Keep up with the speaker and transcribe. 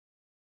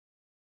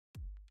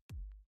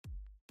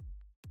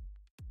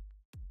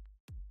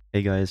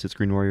Hey guys, it's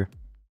Green Warrior.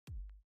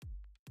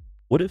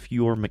 What if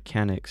your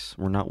mechanics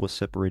were not what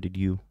separated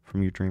you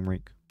from your dream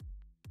rake?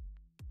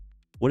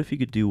 What if you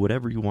could do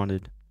whatever you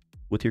wanted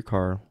with your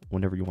car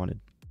whenever you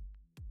wanted?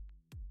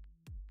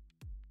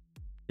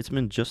 It's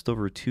been just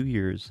over 2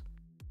 years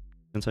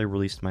since I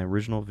released my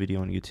original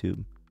video on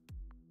YouTube,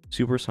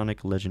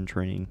 Supersonic Legend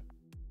Training.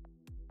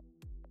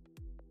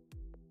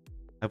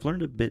 I've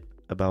learned a bit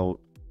about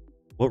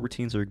what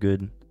routines are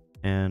good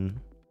and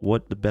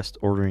what the best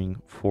ordering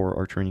for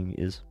our training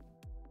is.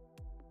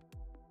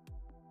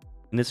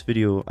 In this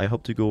video, I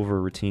hope to go over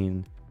a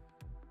routine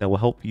that will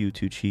help you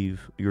to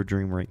achieve your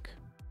dream rank.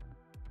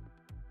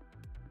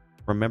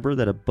 Remember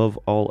that above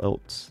all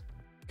else,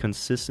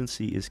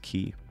 consistency is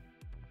key.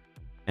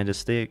 And to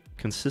stay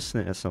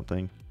consistent at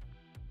something,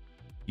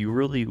 you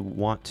really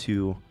want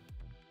to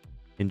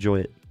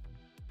enjoy it.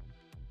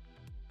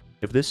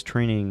 If this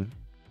training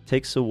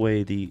takes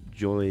away the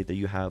joy that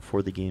you have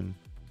for the game,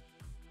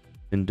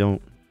 then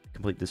don't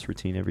complete this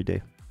routine every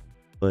day.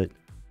 But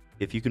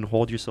if you can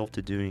hold yourself to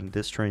doing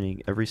this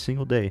training every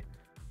single day,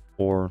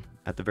 or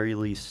at the very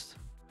least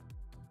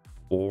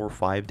 4 or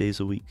 5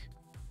 days a week,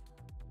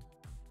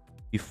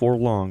 before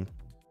long,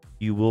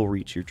 you will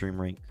reach your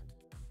dream rank.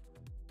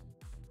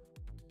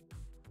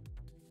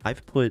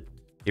 I've put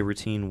a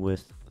routine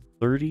with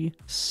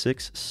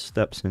 36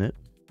 steps in it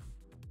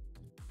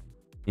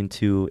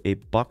into a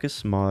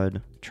Bacchus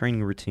mod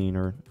training routine,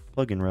 or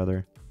plugin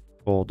rather,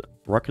 called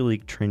Rocket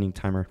League Training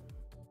Timer.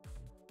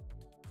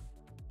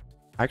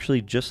 I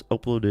actually just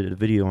uploaded a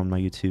video on my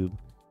YouTube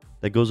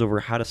that goes over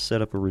how to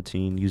set up a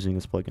routine using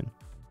this plugin.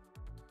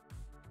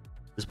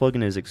 This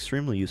plugin is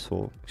extremely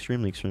useful,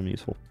 extremely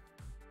useful.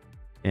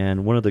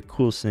 And one of the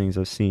coolest things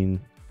I've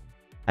seen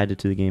added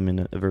to the game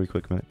in a very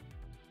quick minute.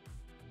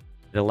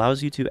 It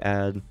allows you to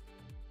add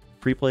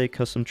free play,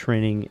 custom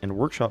training, and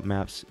workshop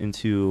maps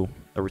into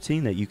a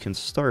routine that you can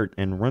start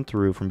and run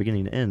through from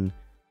beginning to end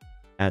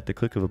at the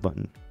click of a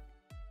button.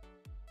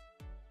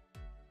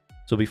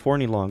 So before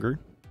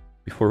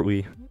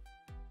we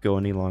go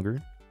any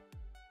longer,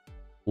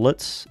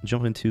 let's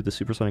jump into the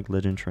Supersonic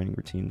Legend Training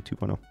Routine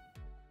 2.0.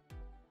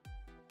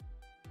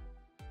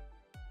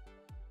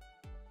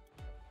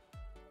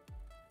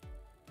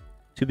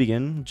 To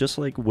begin, just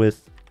like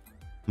with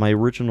my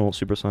original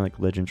Supersonic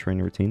Legend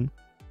Training routine,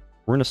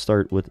 we're going to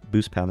start with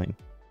boost pathing.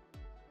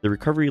 The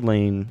recovery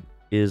lane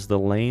is the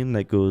lane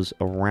that goes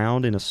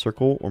around in a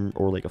circle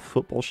or like a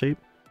football shape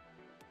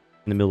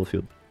in the middle of the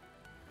field.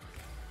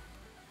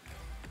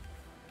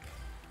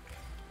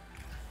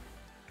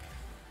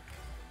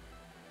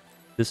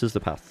 This is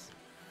the path.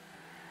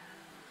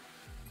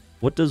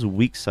 What does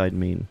weak side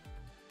mean?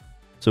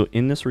 So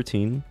in this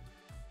routine,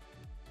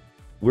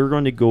 we're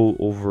going to go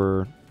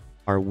over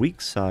our weak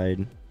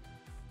side,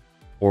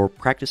 or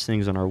practice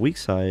things on our weak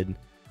side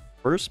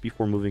first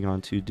before moving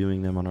on to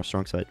doing them on our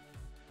strong side.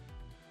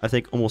 I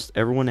think almost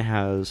everyone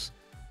has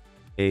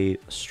a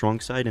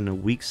strong side and a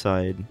weak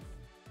side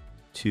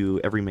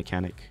to every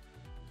mechanic,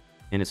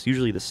 and it's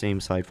usually the same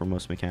side for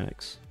most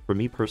mechanics. For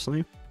me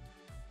personally,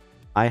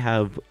 I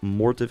have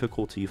more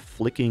difficulty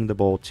flicking the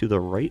ball to the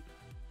right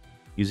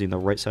using the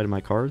right side of my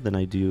car than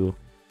I do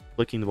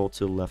flicking the ball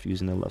to the left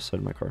using the left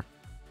side of my car.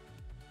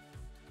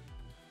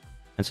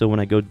 And so when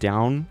I go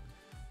down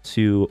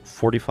to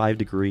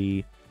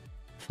 45-degree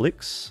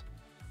flicks,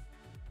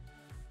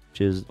 which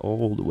is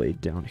all the way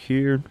down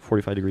here,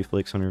 45-degree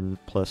flicks, 100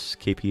 plus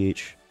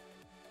kph,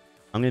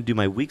 I'm going to do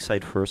my weak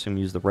side first. I'm going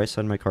to use the right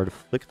side of my car to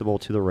flick the ball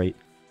to the right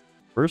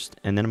first,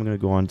 and then I'm going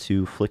to go on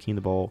to flicking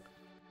the ball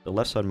the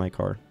left side of my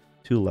car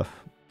to the left.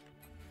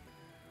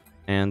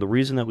 And the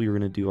reason that we were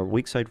going to do our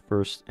weak side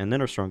first and then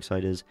our strong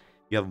side is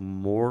you have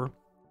more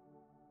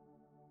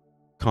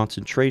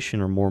concentration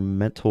or more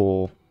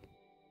mental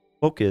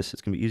focus.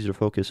 It's going to be easier to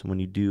focus when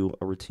you do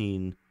a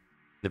routine in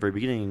the very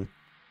beginning,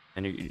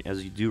 and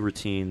as you do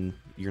routine,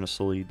 you're going to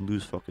slowly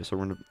lose focus. So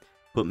we're going to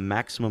put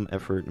maximum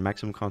effort,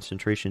 maximum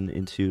concentration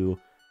into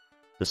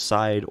the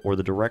side or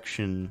the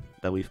direction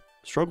that we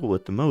struggle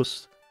with the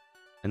most,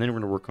 and then we're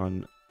going to work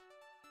on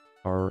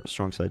our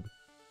strong side.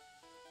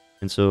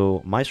 And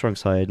so my strong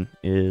side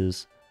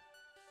is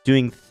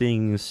doing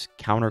things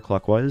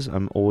counterclockwise.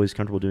 I'm always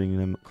comfortable doing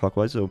them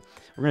clockwise. So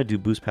we're going to do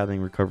boost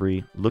pathing,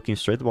 recovery, looking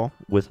straight at the ball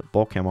with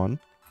ball cam on.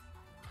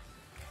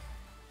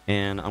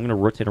 And I'm going to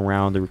rotate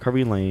around the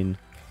recovery lane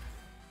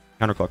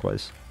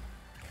counterclockwise.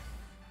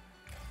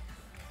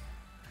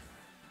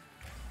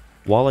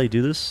 While I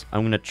do this,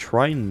 I'm going to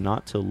try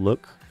not to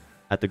look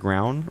at the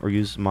ground or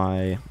use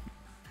my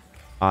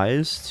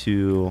eyes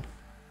to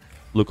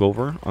look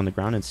over on the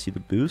ground and see the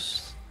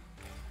boost.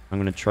 I'm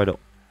going to try to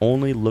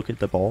only look at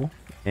the ball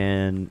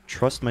and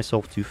trust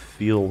myself to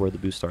feel where the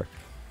boosts are.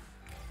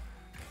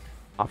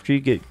 After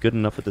you get good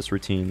enough at this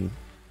routine,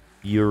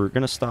 you're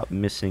going to stop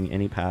missing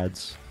any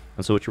pads.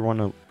 And so what you're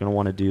going to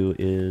want to do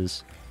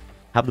is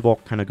have the ball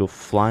kind of go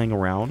flying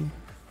around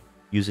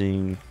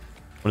using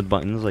one of the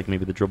buttons, like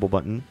maybe the dribble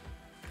button,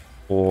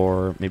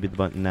 or maybe the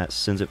button that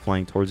sends it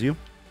flying towards you.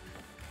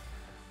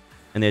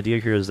 And the idea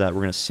here is that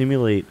we're going to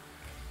simulate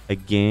a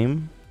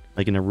game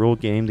Like in a real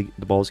game,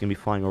 the ball is going to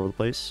be flying over the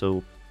place,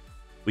 so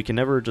we can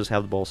never just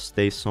have the ball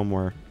stay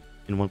somewhere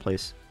in one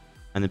place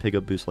and then pick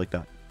up boost like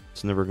that.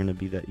 It's never going to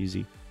be that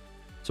easy.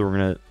 So we're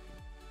going to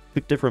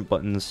pick different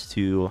buttons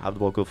to have the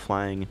ball go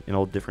flying in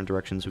all different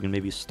directions. We can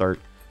maybe start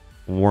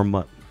warm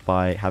up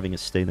by having it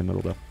stay in the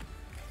middle though.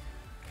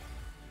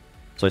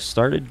 So I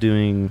started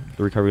doing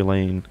the recovery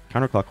lane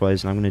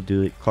counterclockwise, and I'm going to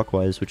do it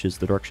clockwise, which is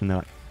the direction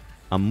that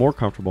I'm more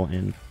comfortable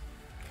in.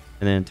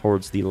 And then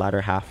towards the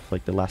latter half,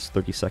 like the last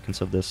 30 seconds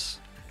of this,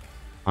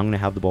 I'm going to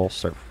have the ball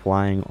start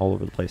flying all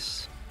over the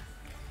place.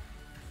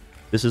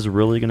 This is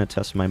really going to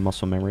test my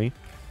muscle memory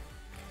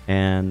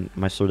and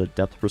my sort of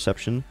depth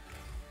perception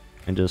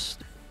and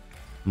just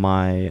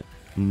my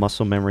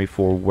muscle memory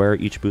for where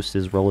each boost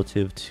is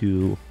relative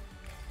to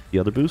the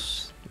other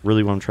boosts.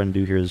 Really what I'm trying to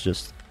do here is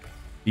just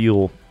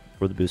feel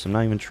for the boost. I'm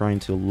not even trying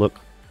to look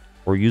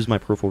or use my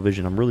peripheral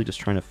vision. I'm really just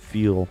trying to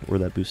feel where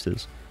that boost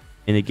is.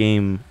 In a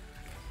game,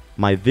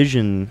 my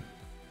vision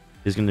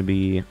is going to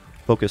be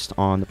focused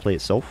on the play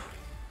itself,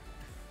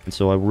 and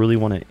so I really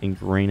want to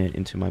ingrain it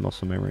into my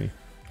muscle memory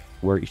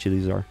where each of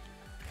these are.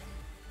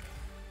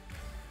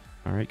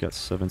 Alright, got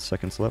 7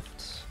 seconds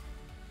left.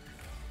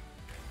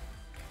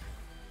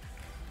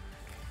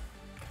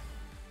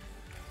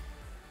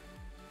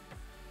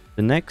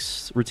 The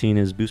next routine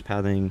is boost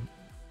pathing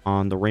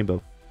on the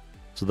rainbow.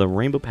 So the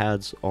rainbow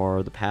pads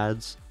are the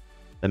pads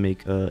that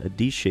make a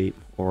D shape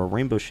or a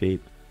rainbow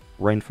shape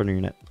right in front of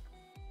your net.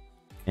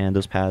 And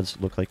those pads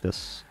look like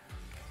this.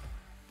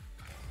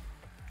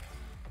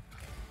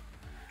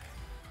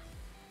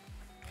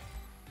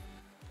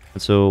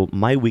 And so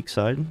my weak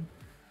side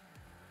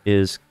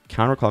is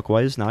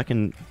counterclockwise. Now I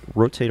can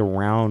rotate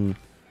around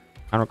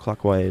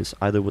counterclockwise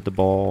either with the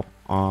ball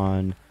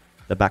on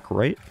the back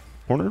right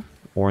corner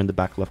or in the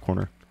back left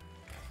corner.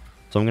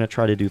 So I'm going to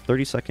try to do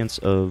 30 seconds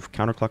of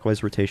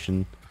counterclockwise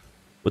rotation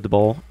with the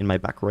ball in my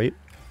back right.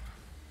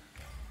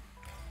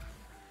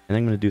 And then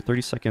I'm going to do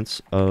 30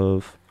 seconds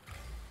of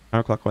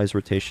counterclockwise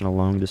rotation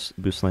along this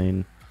boost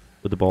lane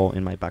with the ball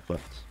in my back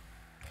left.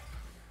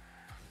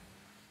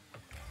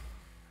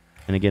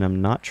 And again,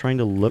 I'm not trying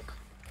to look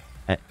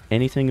at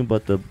anything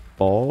but the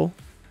ball.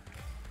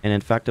 And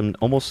in fact, I'm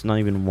almost not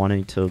even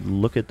wanting to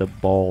look at the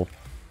ball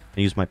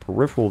and use my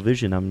peripheral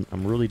vision. I'm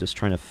really just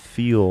trying to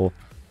feel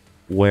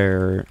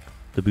where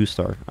the boosts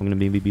are. I'm going to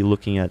maybe be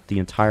looking at the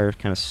entire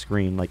kind of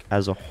screen, like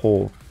as a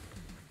whole.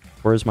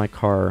 Where is my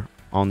car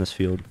on this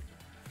field?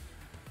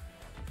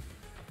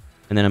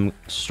 And then I'm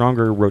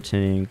stronger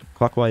rotating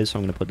clockwise, so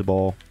I'm going to put the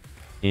ball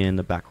in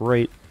the back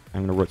right.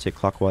 I'm going to rotate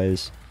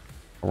clockwise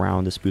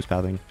around this boost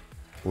pathing,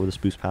 or this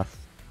boost path.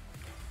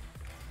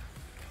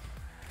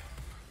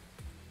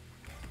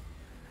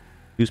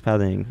 Boost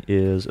pathing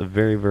is a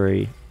very,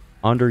 very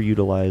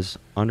underutilized,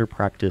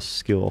 underpracticed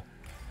skill.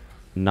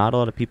 Not a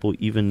lot of people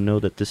even know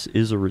that this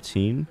is a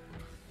routine,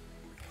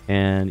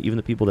 and even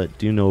the people that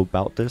do know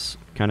about this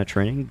kind of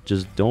training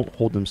just don't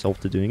hold themselves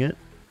to doing it.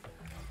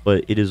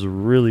 But it is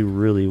really,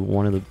 really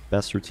one of the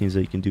best routines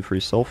that you can do for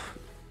yourself.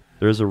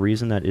 There is a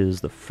reason that it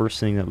is the first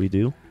thing that we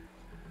do.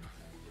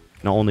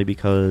 Not only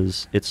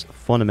because it's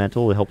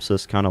fundamental, it helps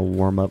us kind of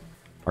warm up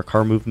our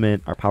car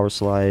movement, our power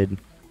slide,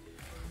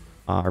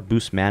 our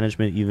boost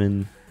management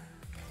even,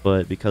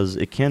 but because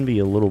it can be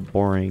a little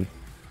boring.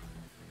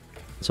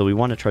 So we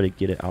want to try to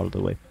get it out of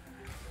the way in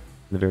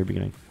the very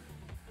beginning.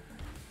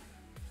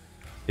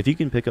 If you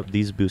can pick up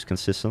these boosts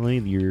consistently,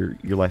 your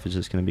life is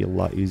just going to be a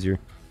lot easier,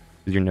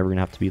 because you're never going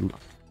to have to be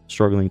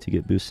struggling to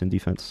get boosts in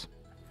defense.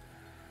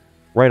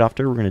 Right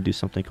after, we're going to do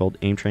something called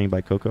aim training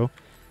by Coco.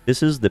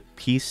 This is the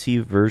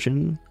PC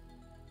version.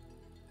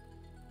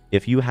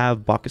 If you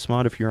have Bacchus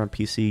mod, if you're on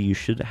PC, you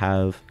should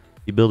have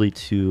the ability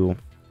to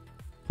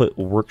put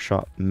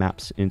workshop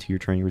maps into your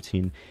training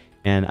routine.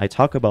 And I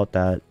talk about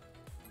that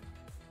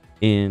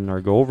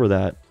go over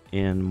that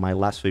in my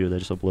last video that I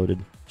just uploaded,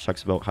 which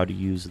talks about how to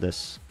use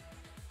this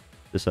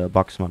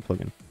Bacchus mod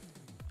plugin.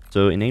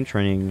 So in aim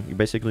training, you're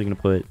basically going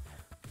to put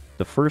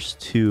the first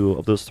 2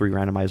 of those 3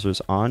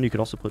 randomizers on. You could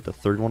also put the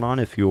third one on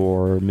if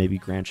you're maybe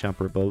Grand Champ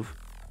or above.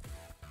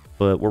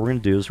 But what we're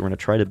going to do is we're going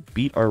to try to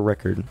beat our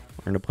record.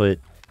 We're going to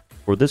put,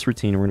 for this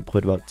routine, we're going to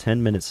put about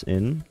 10 minutes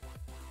in.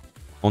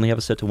 Only have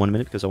it set to 1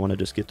 minute because I want to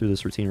just get through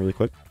this routine really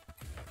quick.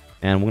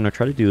 And what I'm going to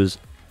try to do is,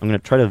 I'm going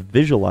to try to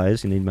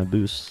visualize, you need my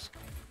boosts.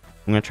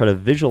 I'm going to try to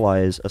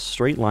visualize a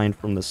straight line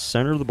from the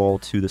center of the ball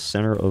to the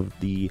center of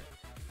the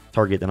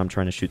target that I'm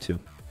trying to shoot to.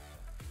 What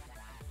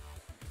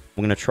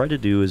I'm going to try to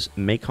do is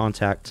make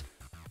contact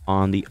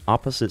on the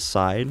opposite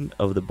side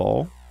of the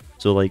ball.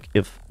 So like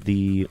if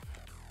the,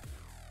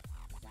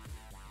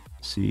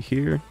 see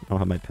here, I don't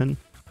have my pen,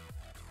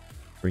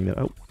 bring that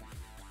out.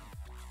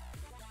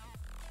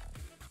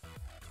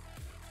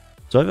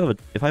 So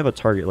if I have a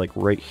target like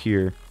right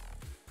here,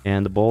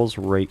 and the ball's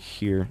right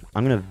here,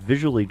 I'm going to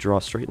visually draw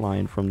a straight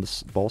line from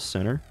this ball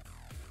center,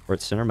 or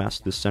its center mass,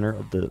 to the center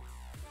of the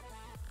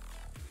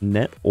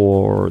net,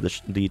 or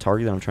the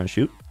target that I'm trying to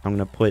shoot. I'm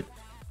going to put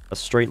a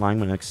straight line. I'm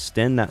going to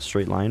extend that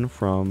straight line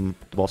from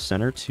the ball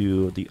center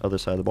to the other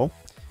side of the ball.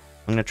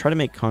 I'm going to try to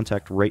make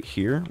contact right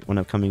here when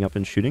I'm coming up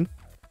and shooting.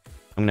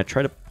 I'm going to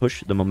try to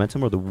push the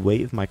momentum or the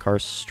weight of my car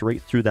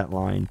straight through that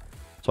line,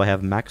 so I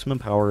have maximum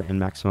power and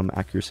maximum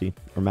accuracy,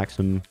 or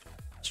maximum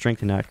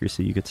strength and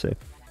accuracy, you could say.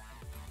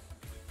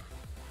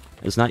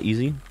 It's not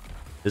easy.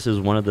 This is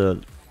one of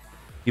the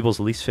people's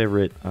least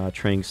favorite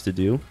trainings to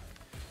do,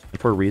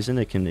 and for a reason.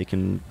 It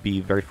can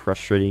be very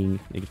frustrating.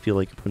 It can feel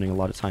like you're putting a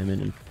lot of time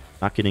in and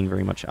not getting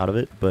very much out of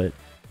it, but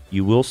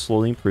you will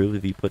slowly improve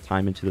if you put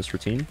time into this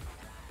routine.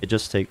 It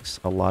just takes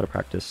a lot of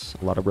practice,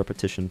 a lot of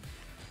repetition,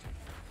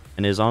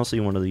 and it is honestly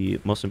one of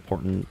the most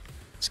important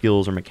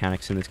skills or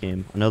mechanics in this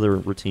game. Another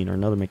routine or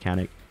another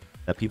mechanic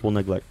that people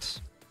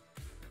neglect.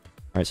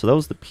 Alright, so that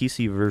was the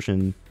PC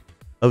version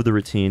of the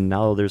routine.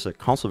 Now there's a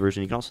console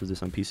version. You can also do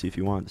this on PC if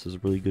you want. This is a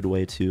really good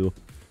way to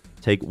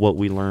take what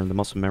we learned, the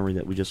muscle memory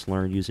that we just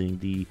learned using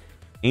the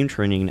aim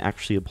training, and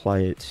actually apply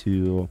it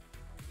to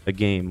a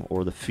game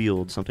or the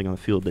field, something on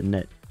the field, the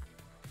net.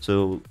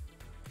 So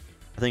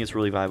I think it's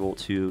really valuable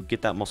to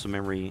get that muscle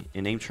memory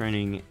in aim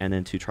training and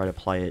then to try to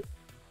apply it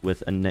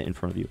with a net in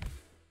front of you.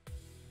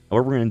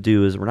 What we're going to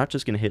do is we're not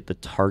just going to hit the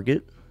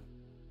target,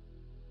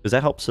 because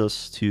that helps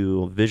us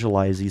to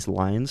visualize these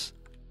lines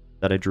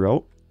that I drew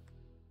out.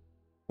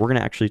 We're going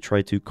to actually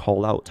try to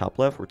call out top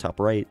left or top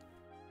right,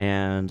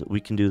 and we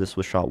can do this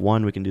with shot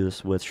 1, we can do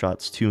this with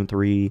shots 2 and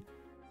 3,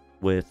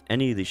 with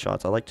any of these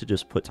shots. I like to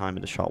just put time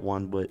into shot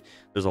 1, but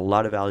there's a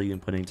lot of value in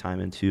putting time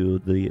into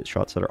the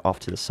shots that are off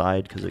to the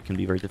side, because it can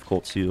be very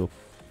difficult to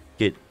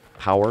get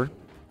power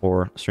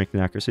or strength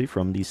and accuracy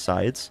from these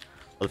sides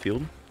of the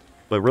field.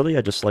 But really,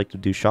 I just like to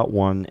do shot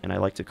 1, and I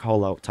like to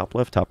call out top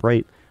left, top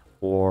right,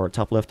 or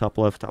top left, top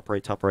left, top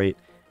right, top right.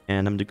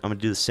 And I'm going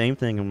to do the same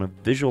thing. I'm going to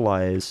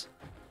visualize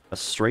a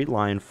straight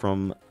line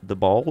from the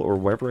ball or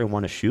wherever I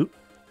want to shoot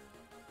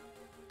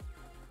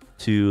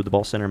to the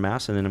ball center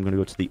mass, and then I'm going to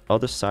go to the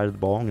other side of the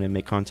ball. I'm going to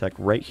make contact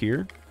right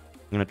here.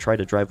 I'm going to try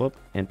to drive up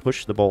and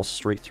push the ball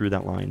straight through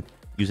that line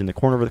using the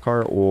corner of the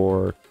car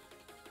or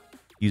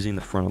using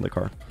the front of the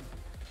car.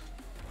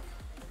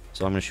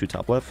 So I'm going to shoot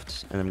top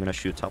left, and I'm going to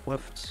shoot top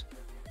left,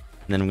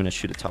 and then I'm going to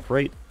shoot it top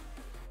right.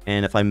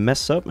 And if I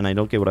mess up and I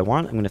don't get what I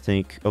want, I'm going to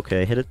think,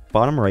 okay, I hit it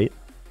bottom right.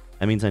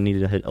 That means I need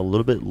to hit a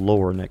little bit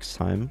lower next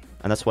time.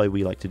 And that's why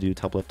we like to do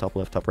top left, top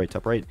left, top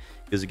right,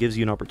 because it gives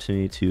you an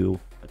opportunity to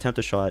attempt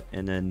a shot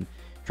and then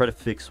try to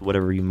fix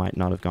whatever you might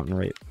not have gotten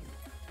right.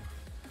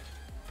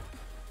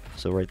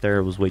 So right there,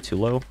 it was way too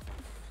low.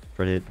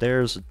 Try to hit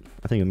theirs.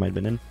 I think it might have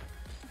been in.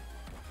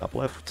 Top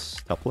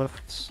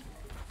left,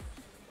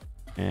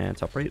 and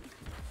top right.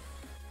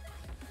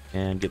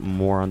 And get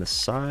more on the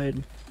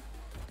side.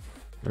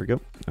 There we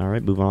go. All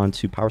right, move on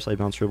to Powerslide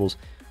bounce dribbles.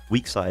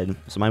 Weak side.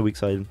 So my weak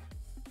side,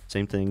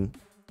 same thing,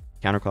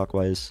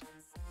 counterclockwise.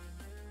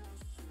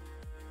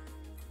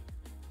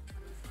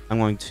 I'm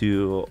going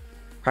to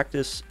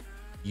practice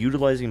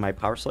utilizing my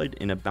Powerslide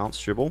in a bounce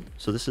dribble.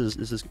 So this is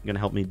going to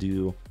help me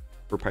do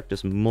or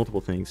practice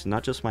multiple things,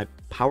 not just my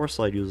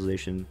Powerslide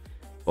utilization,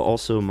 but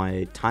also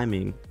my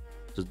timing,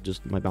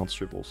 just my bounce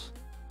dribbles.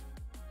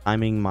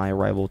 Timing my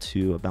arrival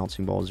to a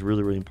bouncing ball is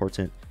really, really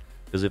important,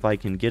 because if I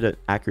can get an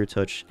accurate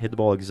touch, hit the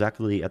ball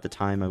exactly at the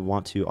time I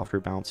want to after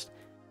it bounced,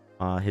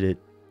 hit it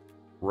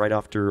right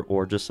after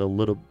or just a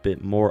little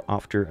bit more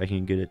after, I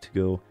can get it to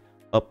go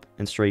up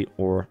and straight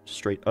or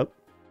straight up.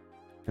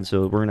 And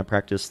so we're going to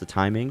practice the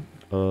timing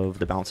of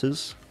the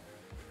bounces.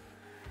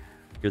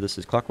 Here this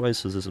is clockwise,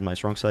 so this is my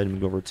strong side. I'm going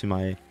to go over to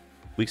my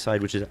weak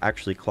side, which is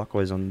actually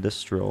clockwise on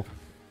this drill.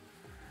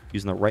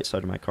 Using the right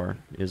side of my car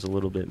is a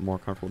little bit more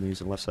comfortable than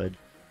using the left side.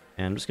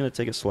 And I'm just going to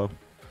take it slow.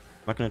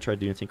 I'm not going to try to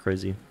do anything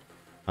crazy.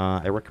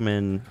 I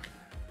recommend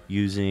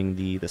using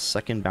the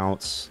second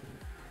bounce,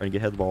 trying to get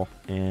ahead of the ball,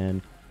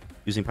 and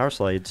using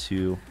Powerslide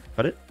to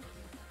cut it.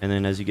 And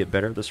then as you get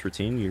better at this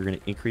routine, you're going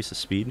to increase the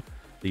speed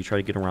that you try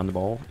to get around the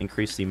ball,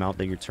 increase the amount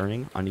that you're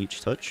turning on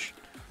each touch,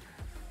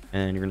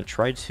 and you're going to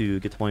try to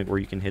get to the point where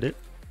you can hit it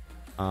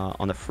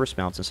on the first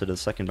bounce instead of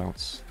the second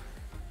bounce.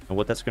 And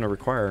what that's going to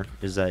require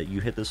is that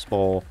you hit this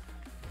ball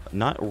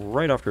not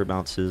right after it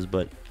bounces,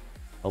 but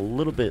a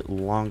little bit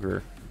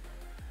longer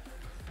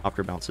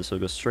after it bounces, so it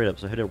goes straight up.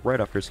 So hit it right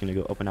after, it's going to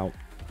go up and out.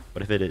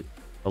 But if I hit it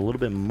a little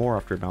bit more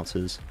after it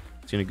bounces,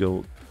 it's going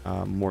to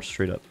go more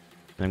straight up.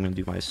 And I'm going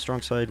to do my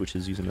strong side, which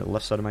is using the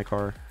left side of my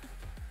car,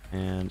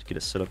 and get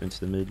it set up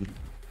into the mid,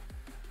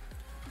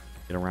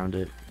 get around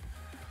it,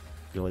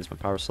 utilize my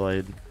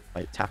Powerslide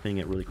by tapping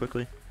it really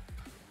quickly.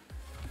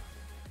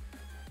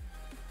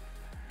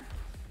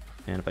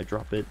 And if I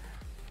drop it,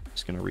 I'm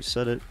just going to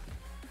reset it.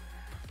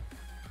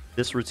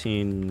 This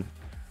routine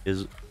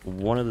is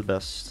one of the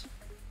best.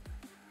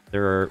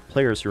 There are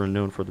players who are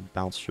known for the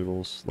bounce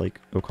dribbles,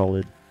 like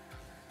O'Callid.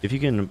 If you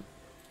can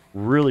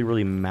really,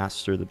 really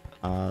master the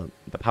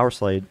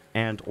Powerslide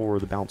and or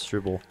the bounce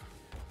dribble,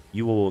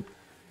 you will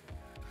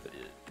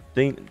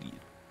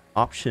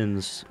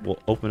options will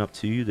open up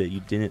to you that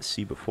you didn't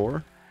see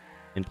before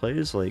in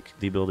plays, like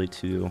the ability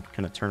to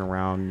kind of turn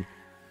around,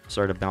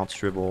 start a bounce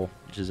dribble,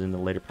 which is in the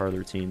later part of the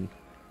routine.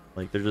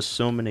 Like, there's just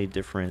so many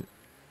different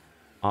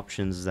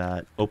options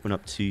that open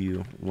up to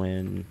you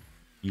when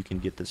you can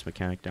get this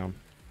mechanic down.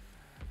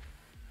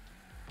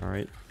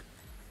 Alright.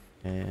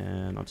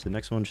 And on to the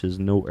next one, which is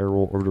no air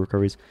roll orbital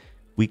recoveries,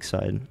 weak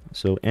side.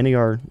 So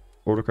NAR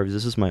orbital recoveries,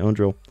 this is my own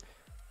drill.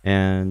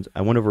 And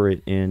I went over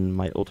it in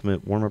my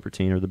ultimate warm-up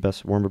routine, or the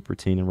best warm-up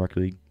routine in Rocket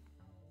League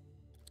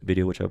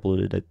video, which I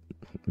uploaded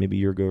maybe a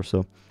year ago or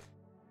so.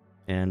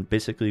 And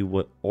basically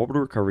what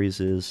orbital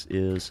recoveries is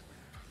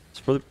it's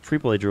for the free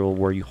play drill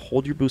where you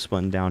hold your boost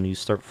button down and you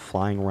start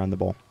flying around the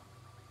ball.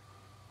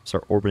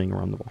 Start orbiting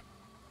around the ball.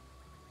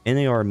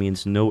 NAR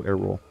means no air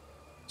roll.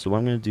 So what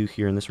I'm going to do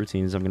here in this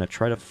routine is I'm going to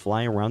try to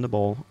fly around the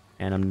ball,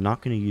 and I'm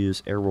not going to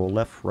use air roll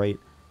left, right,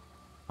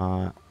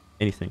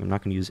 anything. I'm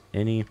not going to use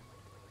any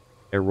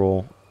air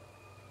roll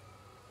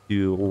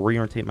to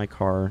reorientate my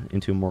car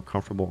into a more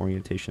comfortable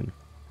orientation.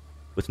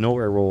 With no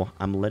air roll,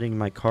 I'm letting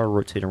my car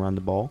rotate around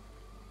the ball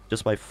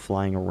just by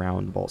flying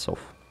around the ball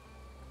itself.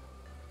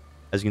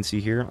 As you can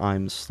see here,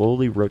 I'm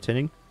slowly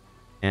rotating,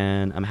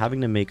 and I'm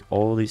having to make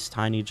all these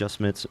tiny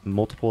adjustments,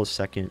 multiple a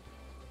second,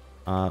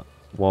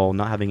 while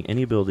not having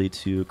any ability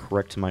to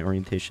correct my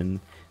orientation.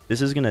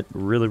 This is going to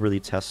really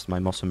test my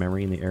muscle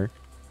memory in the air.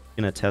 It's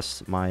going to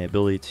test my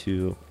ability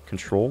to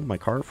control my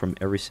car from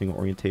every single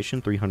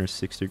orientation,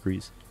 360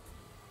 degrees.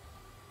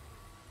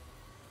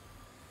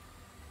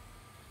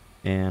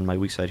 And my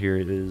weak side here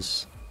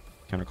is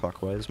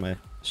counterclockwise. My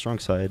strong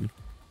side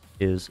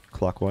is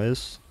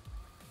clockwise.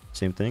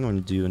 Same thing. I'm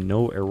going to do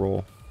no air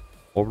roll,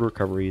 orbital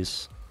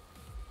recoveries,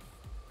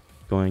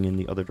 going in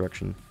the other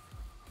direction.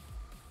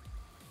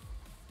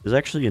 There's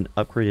actually an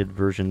upgraded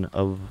version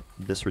of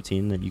this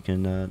routine that you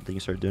can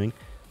start doing.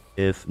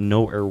 If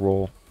no air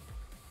roll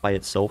by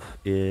itself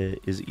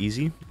is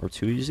easy or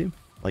too easy,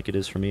 like it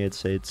is for me, I'd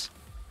say it's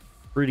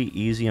pretty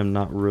easy. I'm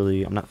not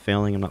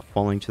failing, I'm not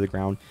falling to the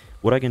ground.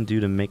 What I can do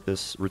to make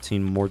this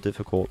routine more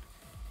difficult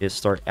is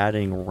start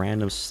adding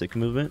random stick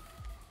movement,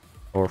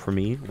 or for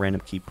me,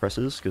 random key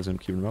presses, because I'm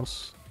keeping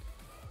mouse.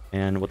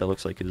 And what that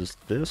looks like is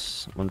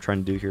this. What I'm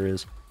trying to do here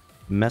is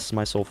mess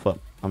myself up.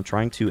 I'm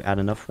trying to add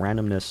enough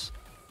randomness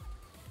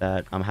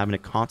that I'm having to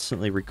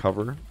constantly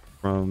recover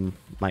from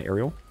my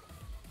aerial.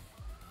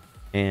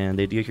 And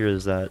the idea here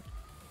is that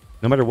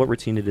no matter what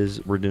routine it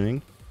is we're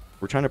doing,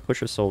 we're trying to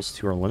push ourselves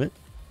to our limit.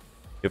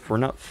 If we're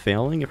not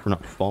failing, if we're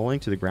not falling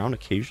to the ground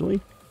occasionally,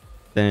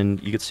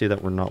 then you could say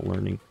that we're not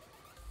learning.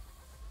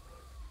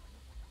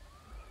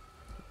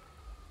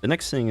 The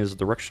next thing is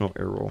directional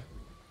air roll.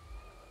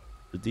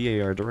 The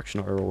DAR,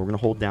 directional air roll. We're going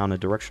to hold down a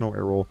directional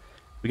air roll.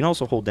 We can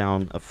also hold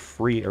down a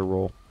free air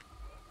roll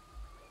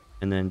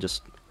and then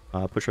just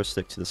push our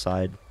stick to the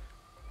side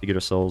to get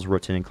ourselves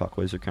rotating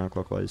clockwise or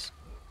counterclockwise.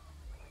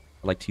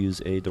 I like to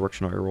use a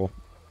directional air roll.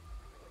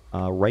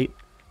 Right,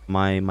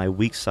 my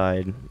weak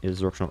side is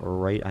directional air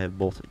right. I have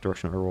both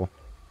directional air roll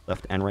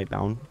left and right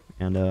bound,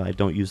 and I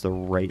don't use the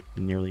right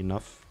nearly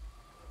enough.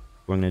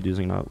 What I'm going to do is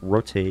I'm going to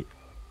rotate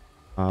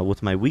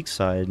with my weak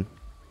side,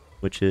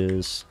 which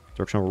is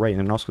directional right, and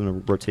I'm also going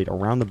to rotate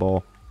around the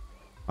ball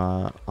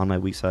on my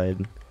weak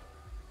side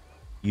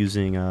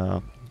using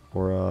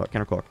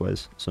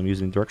counterclockwise. So I'm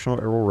using directional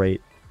air roll right,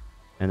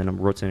 and then I'm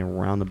rotating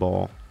around the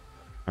ball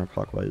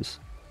counterclockwise.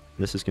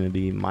 And this is going to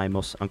be my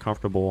most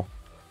uncomfortable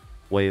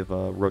way of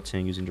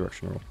rotating using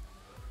directional roll.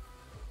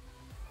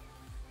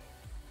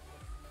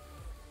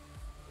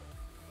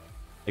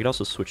 I could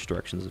also switch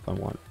directions if I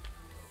want.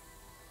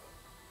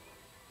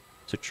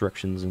 Switch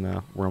directions and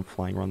where I'm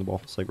flying around the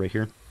ball. It's like right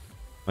here.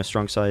 My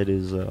strong side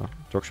is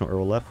directional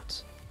arrow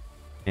left,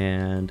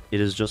 and it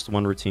is just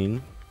one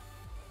routine.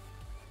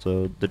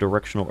 So the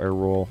directional air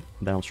roll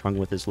that I'm strong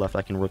with is left.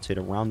 I can rotate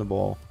around the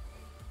ball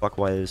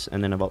clockwise,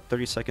 and then about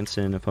 30 seconds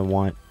in, if I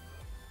want,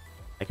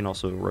 I can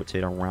also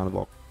rotate around the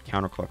ball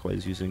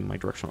counterclockwise using my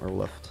directional arrow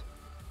left.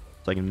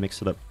 So I can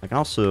mix it up. I can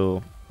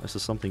also, this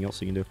is something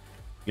else you can do,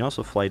 you can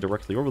also fly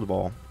directly over the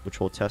ball, which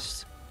will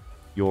test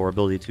your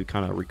ability to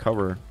kind of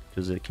recover,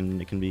 because it can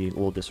be a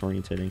little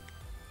disorientating when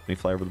you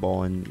fly over the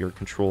ball and your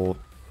control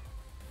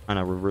kind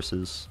of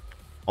reverses.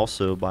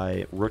 Also,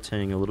 by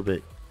rotating a little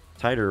bit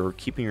tighter or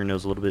keeping your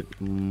nose a little bit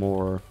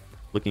more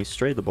looking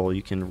straight at the ball,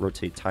 you can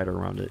rotate tighter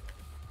around it,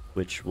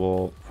 which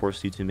will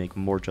force you to make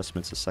more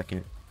adjustments a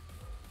second.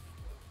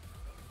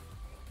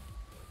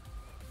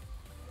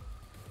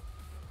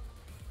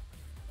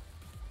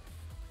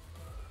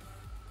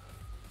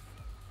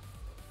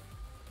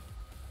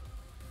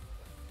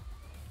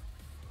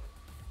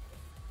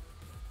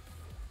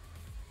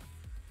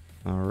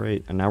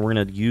 Alright, and now we're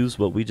going to use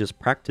what we just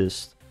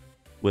practiced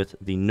with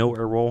the no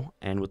air roll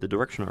and with the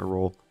directional air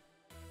roll.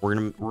 We're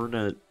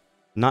gonna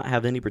not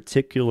have any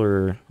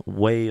particular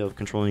way of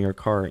controlling our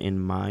car in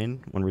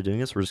mind when we're doing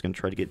this. We're just gonna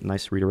try to get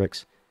nice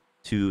redirects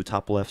to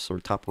top lefts or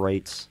top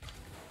rights.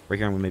 Right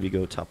here I'm gonna maybe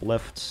go top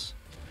lefts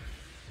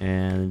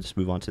and just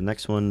move on to the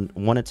next one.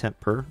 One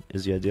attempt per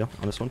is the idea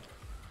on this one.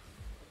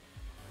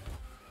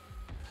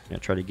 I'm gonna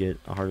try to get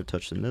a harder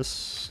touch than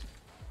this.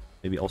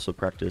 Maybe also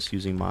practice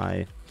using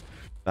my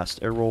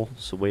fast air roll,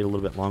 so wait a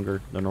little bit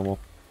longer than normal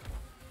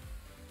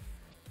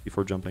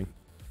before jumping.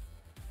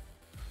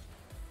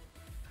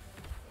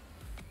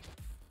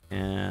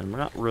 And we're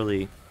not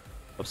really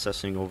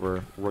obsessing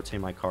over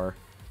rotating my car.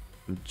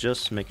 I'm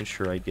just making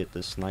sure I get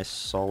this nice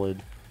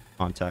solid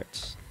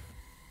contact.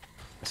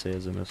 I say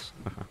as I miss.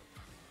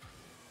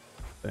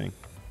 Bang.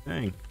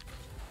 Bang.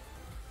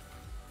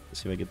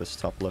 Let's see if I get this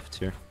top left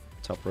here.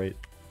 Top right.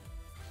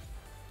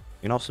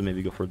 I can also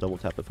maybe go for a double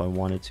tap if I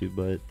wanted to,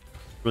 but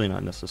really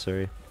not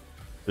necessary.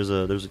 There's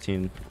a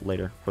routine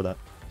later for that.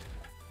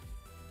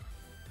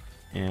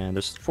 And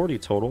there's 40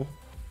 total,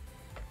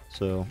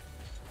 so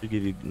should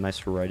give you nice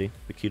variety.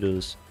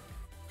 Bakita's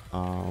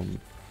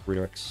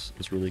redirects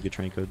is really a good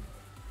training code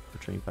for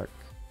training pack.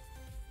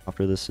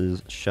 After this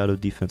is Shadow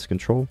Defense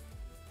Control.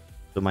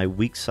 So my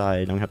weak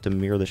side, I'm gonna have to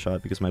mirror the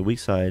shot because my weak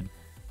side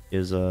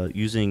is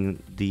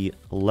using the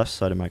left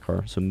side of my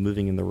car, so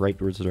moving in the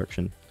rightwards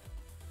direction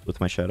with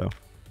my shadow.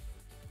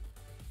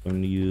 I'm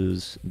going to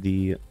use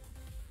the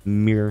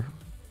mirror,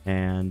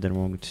 and then I'm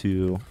going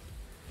to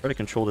try to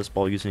control this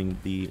ball using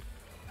the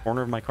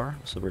corner of my car.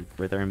 So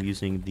right there I'm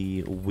using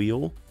the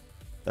wheel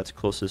that's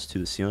closest to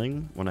the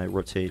ceiling when I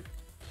rotate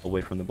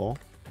away from the ball.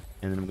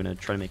 And then I'm going to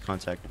try to make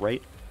contact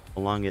right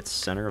along its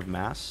center of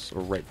mass,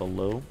 or right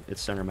below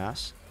its center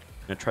mass.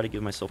 I'm going to try to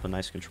give myself a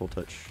nice control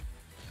touch.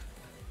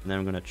 And then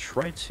I'm going to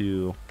try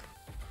to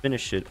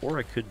finish it, or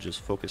I could just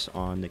focus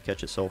on the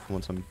catch itself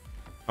once I'm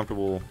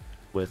comfortable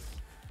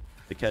with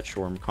the catch,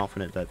 or I'm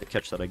confident that the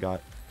catch that I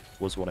got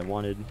was what I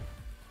wanted.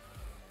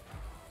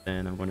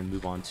 Then I'm going to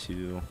move on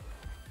to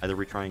either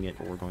retrying it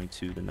or going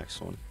to the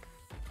next one.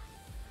 I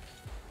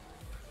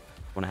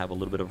want to have a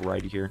little bit of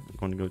variety here. I'm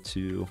going to go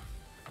to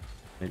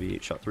maybe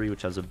shot 3,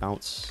 which has a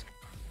bounce.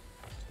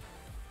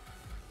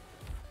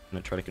 I'm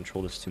going to try to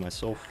control this to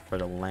myself, try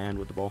to land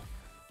with the ball.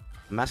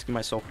 I'm asking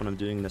myself when I'm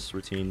doing this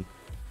routine,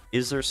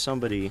 is there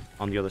somebody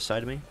on the other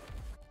side of me?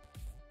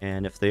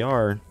 And if they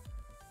are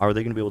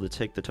they going to be able to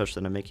take the touch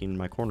that I'm making in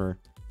my corner?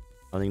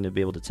 Are they going to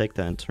be able to take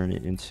that and turn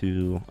it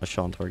into a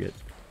shot on target?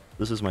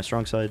 This is my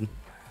strong side.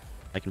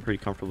 I can pretty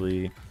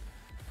comfortably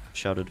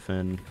shadow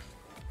defend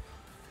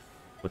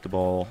with the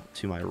ball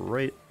to my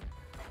right.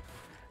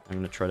 I'm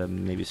going to try to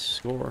maybe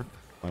score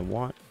if I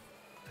want.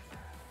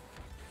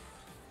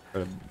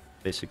 Try to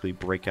basically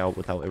break out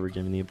without ever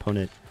giving the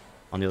opponent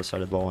on the other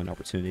side of the ball an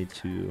opportunity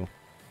to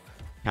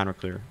counter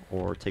clear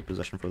or take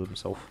possession for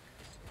themselves.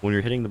 When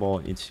you're hitting the ball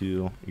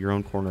into your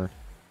own corner,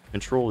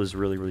 control is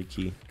really, really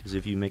key, because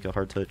if you make a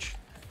hard touch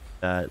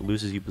that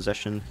loses you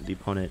possession, the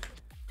opponent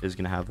is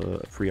going to have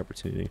a free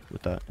opportunity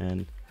with that,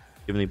 and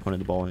giving the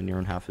opponent the ball in your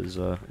own half is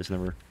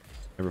never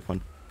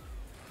fun.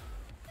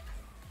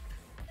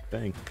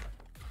 Bang.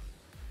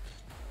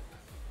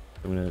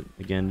 I'm going to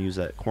again use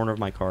that corner of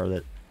my car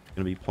that's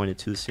going to be pointed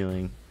to the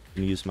ceiling,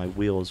 and use my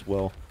wheel as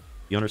well,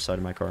 the underside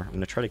of my car. I'm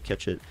going to try to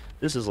catch it.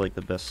 This is like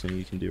the best thing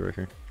you can do right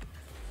here,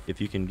 if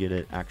you can get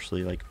it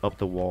actually like up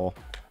the wall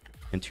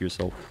into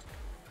yourself.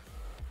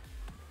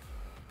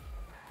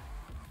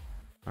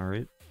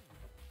 Alright,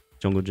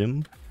 Jungle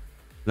Gym.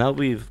 Now that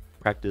we've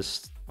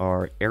practiced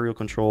our aerial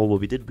control, well,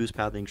 we did boost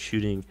pathing,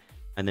 shooting,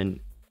 and then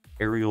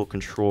aerial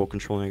control,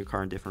 controlling your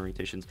car in different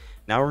orientations.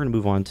 Now we're going to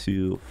move on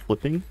to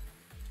flipping.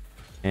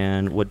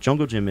 And what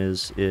Jungle Gym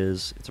is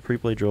it's a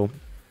pre-play drill.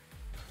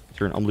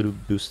 Turn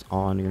unlimited boost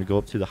on. You're going to go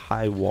up to the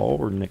high wall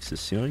or next to the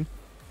ceiling,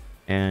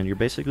 and you're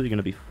basically going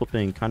to be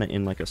flipping kind of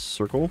in like a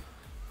circle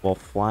while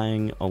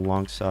flying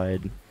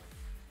alongside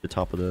the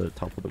top of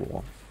the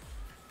wall.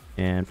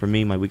 And for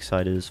me, my weak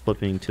side is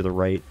flipping to the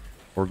right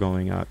or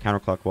going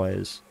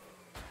counterclockwise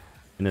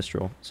in this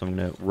drill. So I'm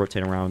going to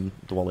rotate around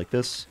the wall like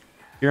this.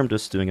 Here I'm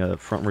just doing a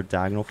frontward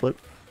diagonal flip,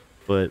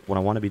 but what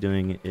I want to be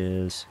doing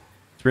is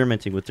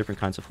experimenting with different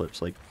kinds of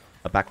flips. Like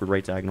a backward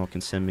right diagonal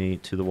can send me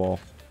to the wall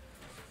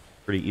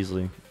pretty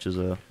easily, which is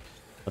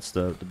that's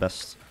the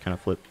best kind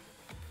of flip,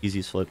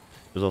 easiest flip.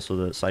 There's also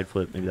the side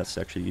flip, maybe that's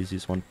actually the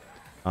easiest one.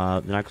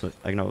 Then I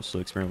can also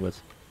experiment with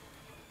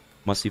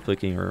musty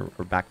flicking or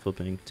back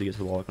flipping to get to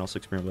the wall. I can also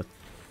experiment with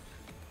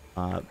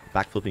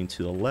back flipping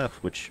to the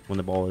left, which when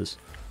the ball is,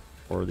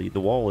 or the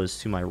wall is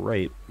to my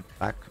right,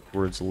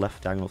 backwards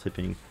left diagonal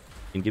flipping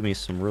can give me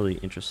some really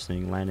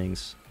interesting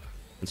landings.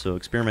 And so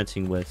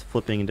experimenting with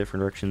flipping in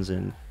different directions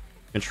and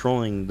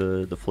controlling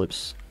the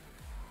flips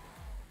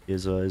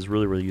is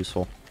really, really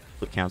useful.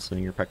 Flip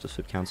counseling or practice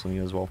flip counseling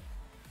as well.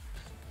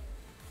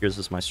 Here's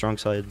just my strong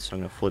side, so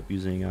I'm going to flip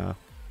using a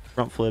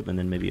front flip and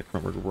then maybe a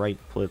frontward right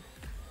flip.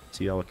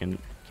 See how I can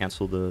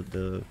cancel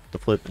the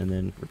flip and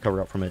then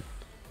recover out from it.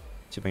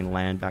 See if I can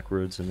land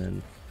backwards and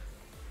then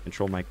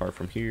control my car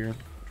from here.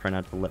 Try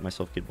not to let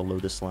myself get below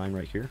this line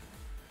right here.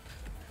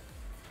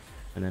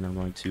 And then I'm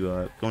going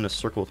to go in a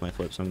circle with my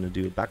flip. So I'm going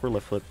to do a backward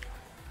left flip,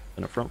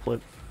 then a front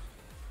flip,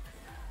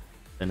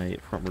 then a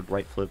frontward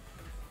right flip,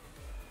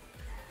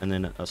 and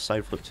then a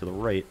side flip to the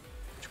right,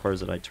 which requires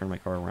that I turn my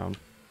car around.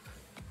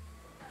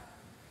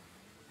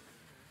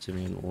 See if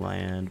I can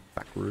land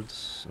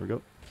backwards. There we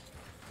go.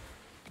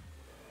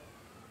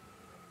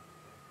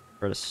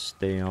 Try to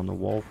stay on the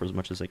wall for as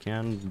much as I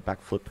can.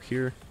 Back flip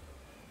here,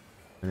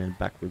 and then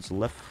backwards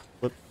left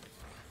flip,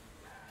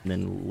 and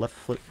then left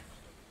flip,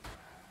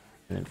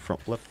 and then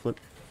front left flip.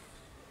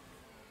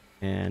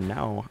 And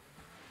now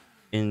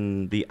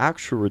in the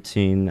actual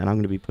routine, and I'm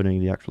going to be putting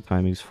the actual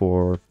timings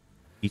for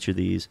each of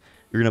these,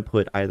 you're going to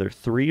put either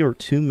 3 or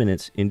 2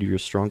 minutes into your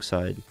strong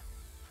side,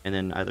 and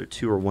then either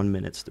 2 or 1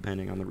 minutes,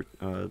 depending on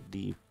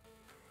the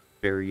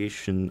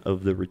variation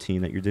of the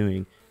routine that you're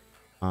doing.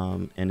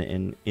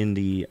 And in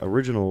the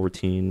original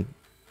routine,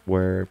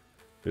 where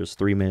there's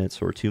 3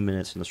 minutes or 2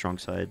 minutes in the strong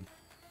side,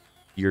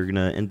 you're going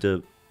to end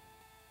up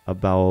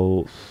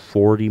about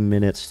 40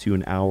 minutes to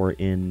an hour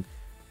in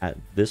at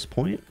this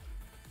point.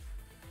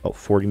 About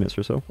 40 minutes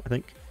or so, I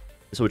think.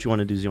 So what you want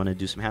to do is you want to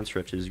do some hand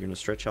stretches. You're going to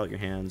stretch out your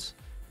hands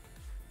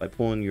by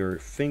pulling your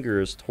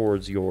fingers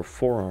towards your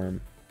forearm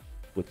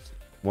with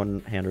one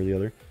hand or the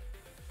other.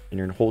 And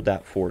you're going to hold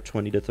that for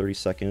 20 to 30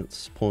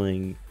 seconds,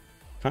 pulling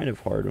kind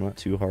of hard, but not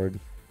too hard.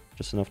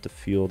 Just enough to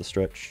feel the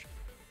stretch.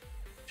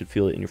 You should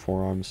feel it in your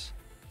forearms.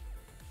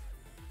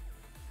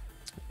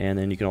 And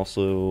then you can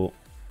also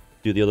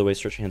do the other way,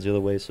 stretch your hands the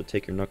other way. So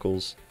take your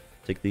knuckles,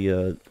 take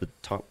the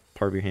top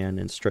part of your hand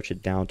and stretch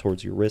it down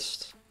towards your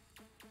wrist.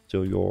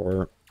 So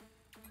your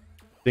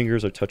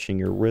fingers are touching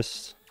your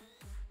wrist.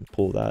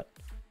 Pull that.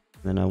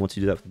 And then once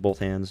you do that with both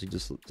hands, you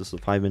just a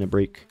 5-minute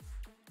break.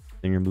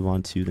 Then you're gonna move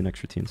on to the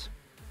next routines.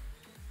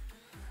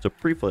 So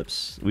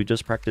preflips. We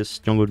just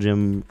practiced jungle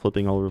gym,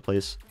 flipping all over the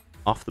place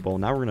off the ball.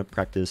 Now we're gonna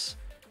practice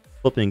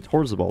flipping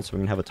towards the ball. So we're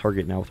gonna have a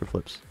target now with our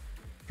flips.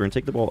 We're gonna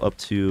take the ball up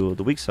to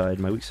the weak side.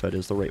 My weak side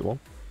is the right wall.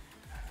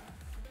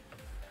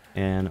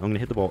 And I'm gonna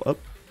hit the ball up.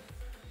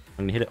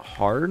 I'm gonna hit it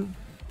hard.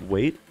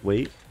 Wait.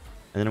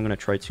 And then I'm going to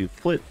try to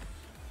flip.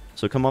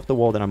 So come off the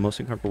wall that I'm most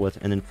uncomfortable with,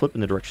 and then flip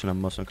in the direction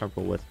I'm most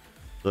uncomfortable with.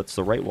 So that's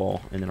the right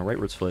wall, and then a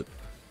rightwards flip.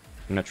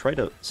 I'm going to try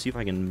to see if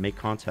I can make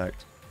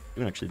contact. You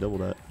can actually double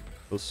that.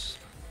 I'm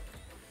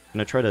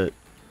going to try to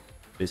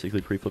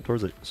basically pre-flip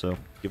towards it. So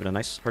give it a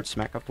nice hard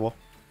smack off the wall.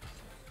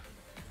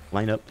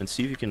 Line up and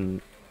see if you can...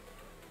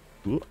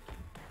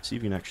 see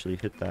if you can actually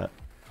hit that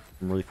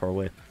from really far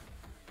away.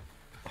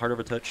 The harder of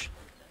a touch,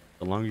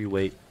 the longer you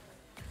wait,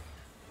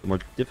 the more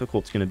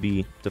difficult it's going to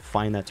be to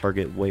find that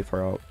target way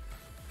far out.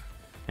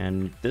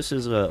 And this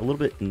is a little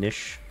bit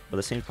niche, but at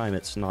the same time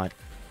it's not.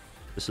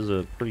 This is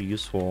a pretty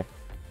useful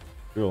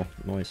drill.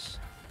 Nice.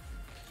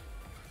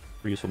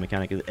 Pretty useful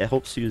mechanic. It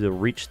helps you to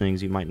reach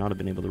things you might not have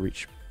been able to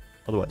reach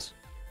otherwise.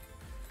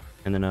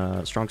 And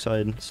then strong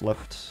side, it's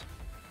left.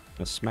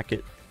 Gonna smack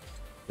it.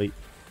 Wait.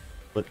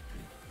 Flip.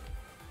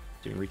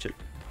 So you can reach it.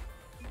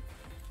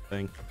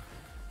 Bang.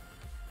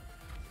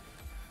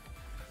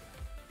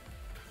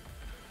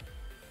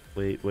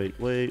 Wait.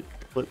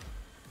 Flip.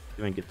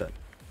 You ain't get that.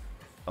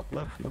 Up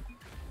left. Nope. I'm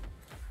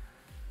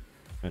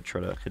gonna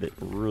try to hit it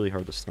really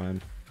hard this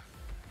time.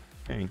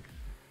 Dang.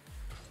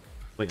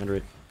 Wait under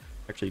it.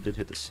 Actually did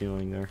hit the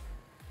ceiling there.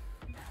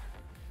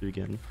 Do it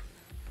again.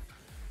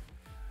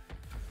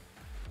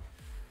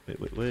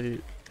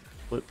 Wait.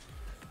 Flip.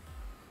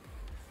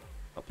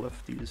 Up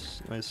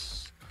lefties.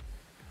 Nice.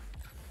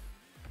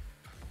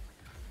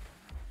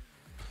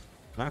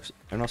 I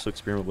can also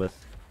experiment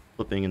with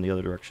flipping in the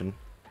other direction.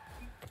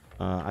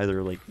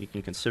 Either like you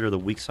can consider the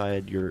weak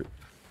side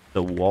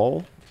the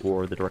wall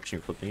or the direction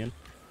you're flipping in.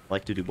 I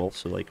like to do both,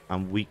 so like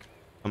I'm weak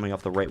coming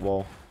off the right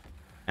wall,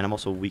 and I'm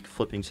also weak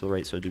flipping to the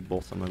right, so I do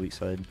both on my weak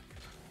side.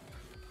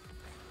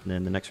 And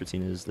then the next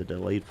routine is the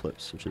delayed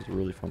flips, which is a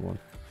really fun one.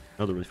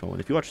 Another really fun one.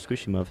 If you watch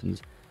Squishy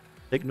Muffins,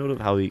 take note of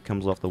how he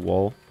comes off the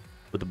wall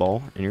with the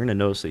ball, and you're gonna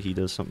notice that he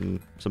does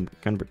some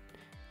kind of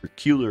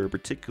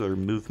particular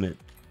movement.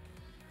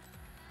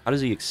 How does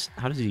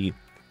he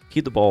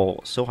keep the ball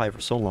so high for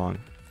so long?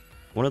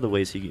 One of the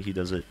ways he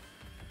does it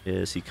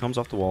is he comes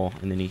off the wall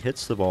and then he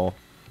hits the ball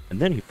and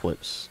then he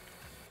flips.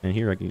 And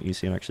here you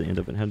see him actually end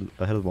up ahead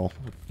of the ball.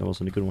 That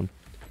wasn't a good one.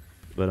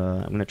 But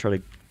I'm going to try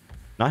to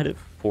not hit it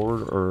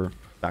forward or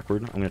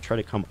backward. I'm going to try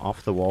to come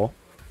off the wall,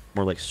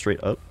 more like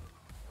straight up.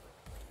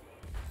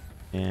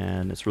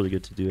 And it's really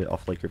good to do it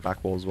off like your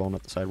back wall as well,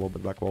 not the side wall,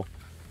 but the back wall.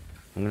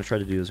 What I'm going to try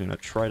to do is I'm going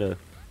to try to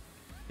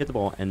hit the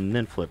ball and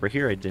then flip. Right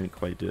here I didn't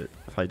quite do it.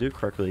 If I do it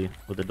correctly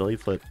with the delayed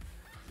flip,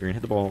 you're going to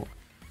hit the ball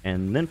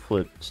and then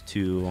flips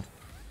to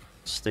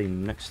stay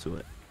next to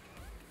it.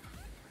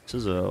 This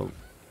is one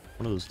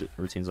of those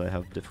routines I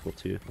have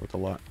difficulty with a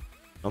lot.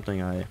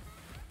 Something I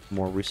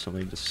more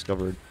recently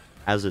discovered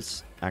as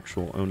its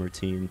actual own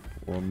routine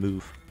or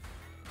move,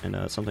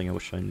 and something I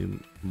wish I knew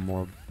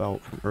more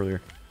about from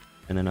earlier.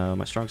 And then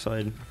my strong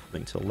side,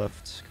 flipping to the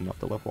left, coming off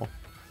the left wall.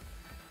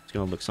 It's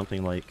gonna look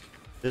something like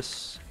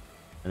this,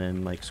 and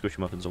then like Squishy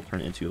Muffins will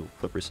turn it into a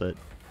flip reset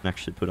and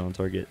actually put it on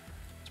target.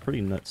 It's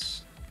pretty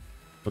nuts.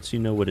 Once you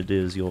know what it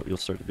is, you'll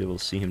start to be able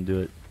to see him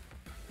do it,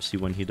 see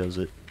when he does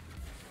it.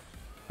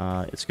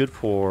 It's good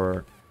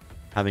for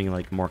having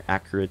like more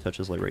accurate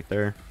touches, like right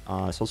there.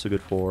 It's also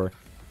good for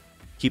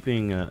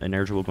keeping an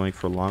air dribble going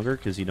for longer,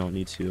 because you don't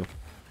need to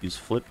use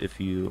flip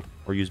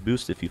or use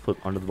boost if you flip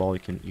under the ball. You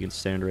can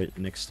stay under it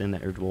and extend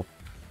that air dribble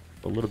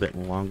a little bit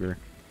longer.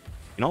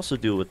 You can also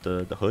do it with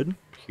the hood.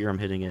 Here I'm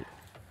hitting it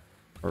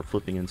or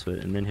flipping into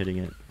it and then hitting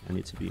it. I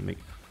need to be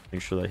making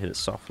sure that I hit it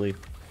softly.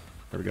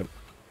 There we go.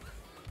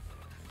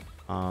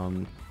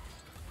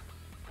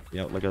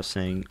 Yeah, like I was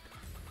saying,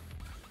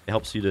 It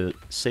helps you to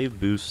save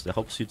boost. It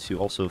helps you to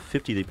also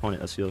 50 the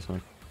opponent. That's the other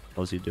thing.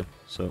 Allows you to do.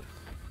 So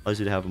allows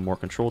you to have a more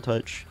control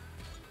touch.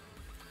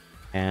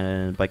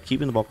 And by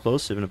keeping the ball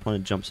close, if an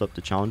opponent jumps up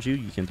to challenge you,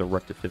 you can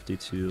direct a 50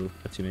 to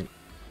a teammate.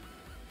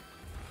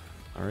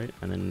 Alright,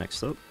 and then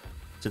next up,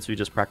 since we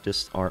just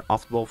practiced our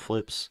off-the-ball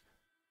flips,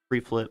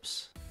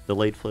 pre-flips,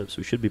 delayed flips,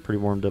 we should be pretty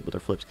warmed up with our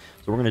flips.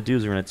 So what we're going to do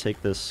is we're going to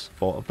take this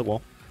ball up the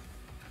wall,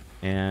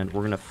 and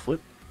we're going to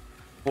flip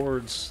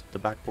towards the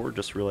backboard.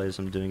 Just realize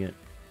I'm doing it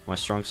on my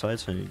strong side,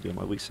 so I need to do it on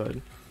my weak side.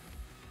 I'm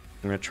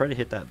going to try to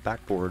hit that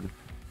backboard,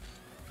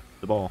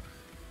 the ball,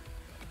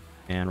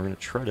 and we're going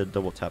to try to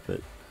double tap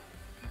it.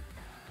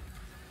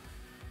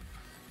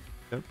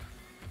 Okay.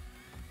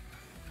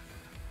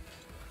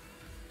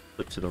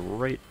 Flip to the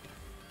right.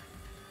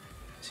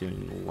 See if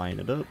we can line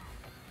it up.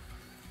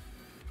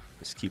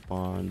 Just keep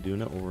on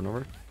doing it over and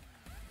over.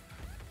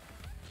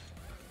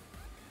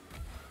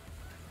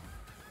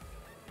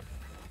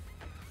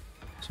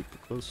 Super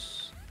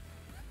close.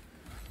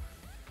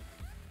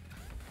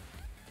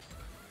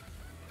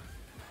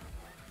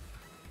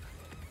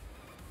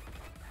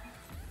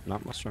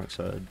 Not my strong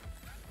side.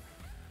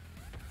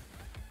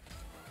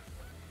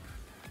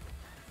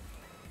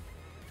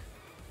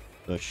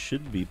 So I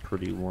should be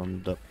pretty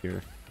warmed up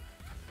here.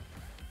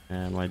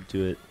 And when I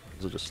do it,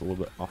 it's just a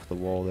little bit off the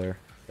wall there.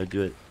 If I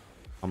do it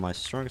on my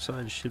strong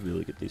side, I should be able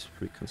to get these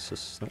pretty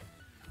consistent.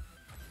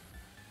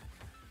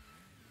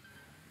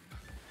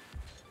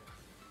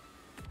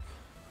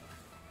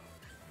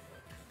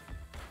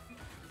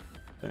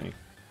 Okay. You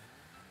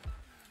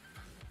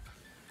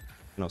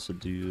can also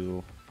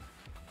do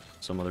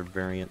some other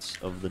variants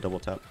of the double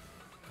tap,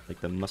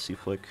 like the musty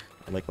flick.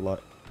 I like a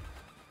lot,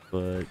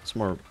 but it's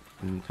more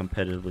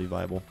competitively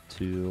viable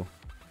to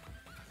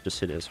just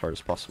hit it as hard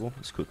as possible,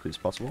 as quickly as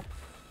possible.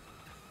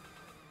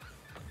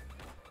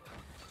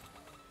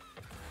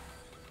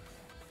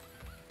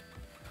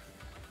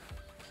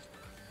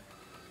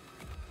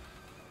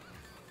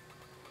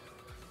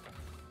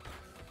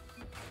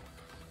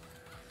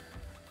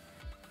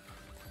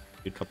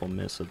 A couple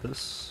minutes of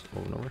this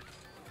over and over.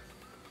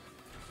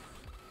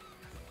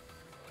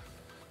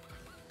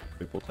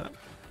 Triple tap.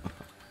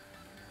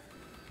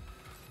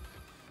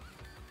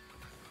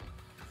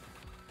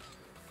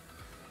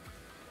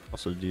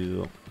 Also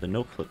do the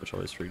no flip, which I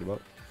always forget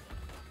about.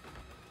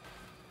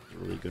 It's a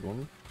really good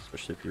one,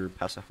 especially if you're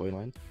past halfway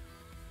line.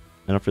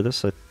 And after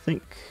this, I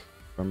think,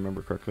 if I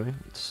remember correctly,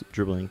 it's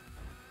dribbling.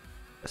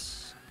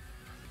 Yes.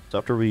 So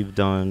after we've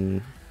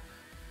done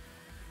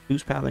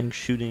boost pathing,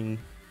 shooting,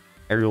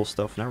 aerial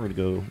stuff, now we're going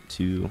to go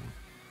to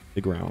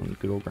the ground,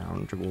 good old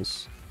ground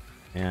dribbles.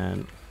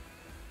 And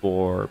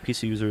for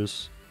PC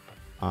users,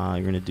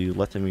 you're going to do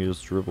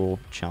Lethamyr's Dribble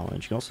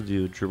Challenge. You can also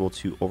do Dribble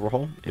to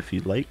Overhaul if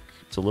you'd like.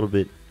 It's a little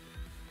bit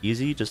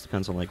easy, just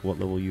depends on like what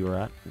level you are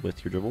at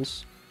with your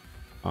dribbles.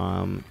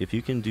 If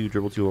you can do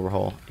Dribble to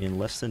Overhaul in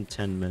less than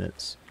 10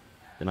 minutes,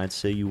 then I'd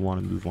say you want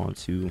to move on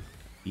to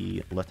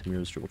the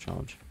Lethamyr's Dribble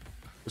Challenge.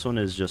 This one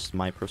is just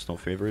my personal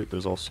favorite.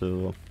 There's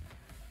also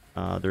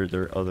there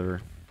are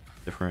other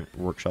different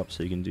workshops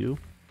that you can do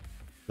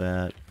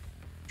that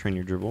train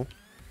your dribble,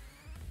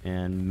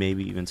 and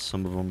maybe even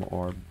some of them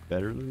are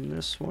better than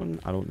this one.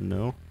 I don't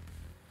know.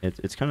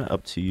 It's kind of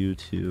up to you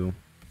to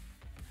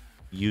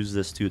use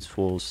this to its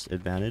fullest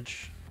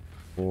advantage,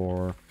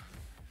 or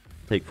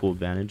take full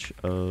advantage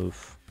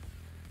of,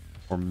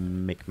 or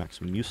make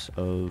maximum use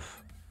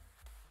of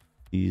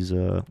these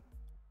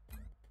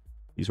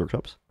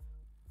workshops.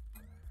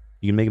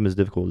 You can make them as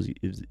difficult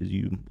as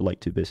you like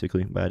to,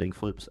 basically, by adding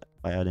flips,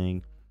 by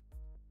adding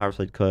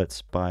Powerslide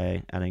cuts,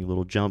 by adding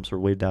little jumps or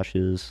wave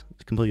dashes.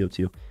 It's completely up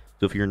to you.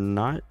 So if you're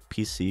not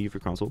PC, if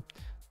you're console,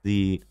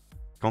 the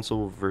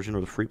console version or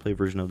the free play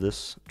version of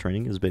this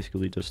training is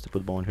basically just to put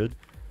the ball in hood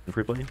and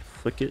free play,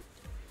 flick it,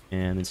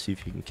 and then see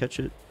if you can catch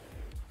it,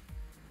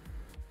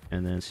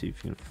 and then see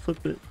if you can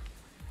flip it,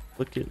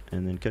 flick it,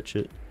 and then catch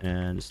it,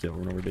 and just do it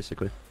over and over,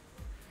 basically.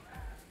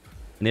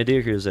 And the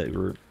idea here is that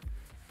we're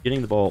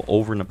getting the ball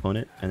over an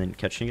opponent and then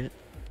catching it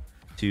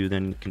to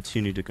then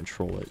continue to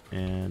control it.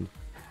 And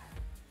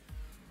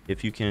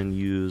if you can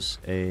use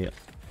a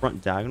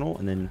front diagonal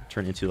and then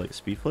turn it into like a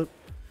speed flip,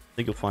 I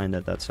think you'll find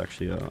that that's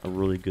actually a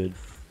really good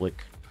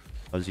flick.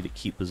 Allows you to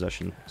keep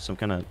possession. Some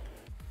kind of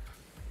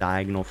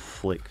diagonal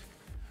flick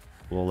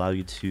will allow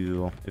you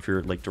to, if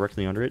you're like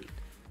directly under it, I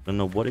don't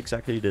know what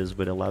exactly it is,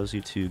 but it allows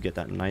you to get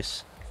that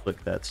nice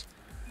flick that's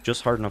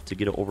just hard enough to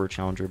get it over a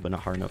challenger, but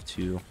not hard enough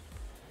to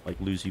like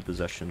lose you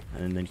possession,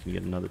 and then you can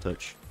get another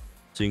touch.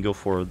 So you can go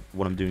for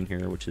what I'm doing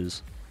here, which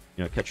is,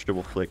 you know, catch,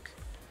 dribble, flick,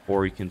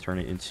 or you can turn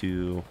it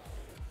into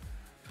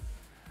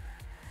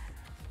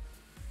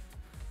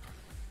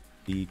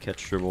the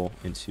catch, dribble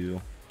into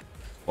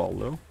ball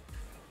low.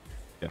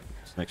 Yeah,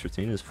 this next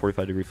routine is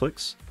 45-degree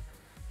flicks,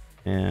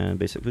 and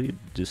basically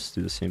just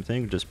do the same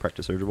thing, just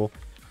practice our dribble.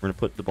 We're gonna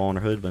put the ball in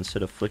our hood, but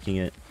instead of flicking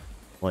it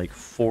like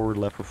forward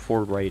left or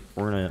forward right,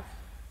 we're gonna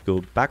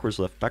go backwards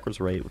left, backwards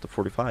right with the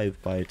 45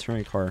 by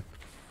turning car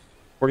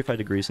 45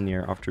 degrees in the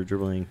air after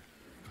dribbling,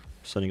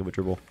 setting up a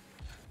dribble.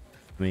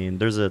 I mean,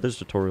 there's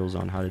tutorials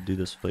on how to do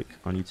this flick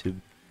on YouTube.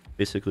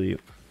 Basically,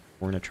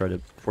 we're gonna try to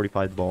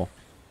 45 the ball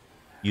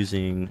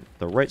using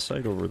the right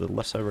side over the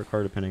left side of our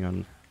car, depending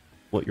on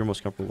what you're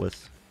most comfortable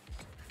with.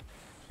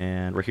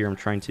 And right here, I'm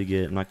trying to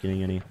get, I'm not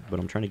getting any, but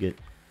I'm trying to get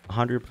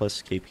 100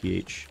 plus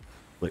kph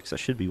flicks. That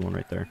should be one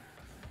right there.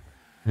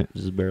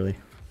 Just barely.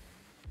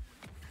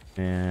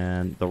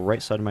 And the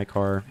right side of my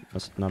car,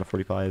 that's not a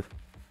 45,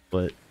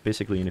 but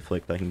basically any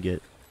flick that I can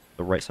get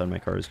the right side of my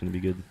car is going to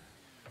be good.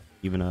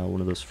 Even one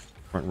of those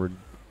frontward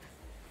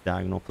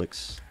diagonal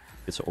flicks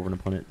gets over an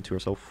opponent into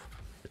herself.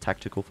 A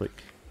tactical flick.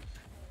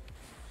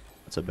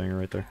 That's a banger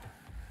right there.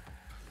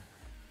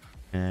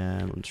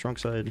 And on the strong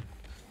side,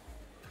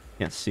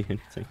 can't see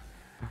anything.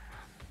 There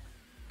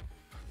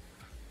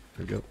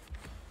we go.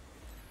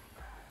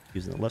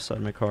 Using the left side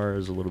of my car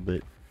is a little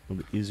bit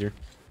easier.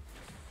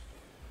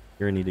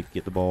 Here I need to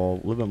get the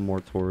ball a little bit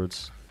more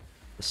towards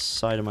the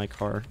side of my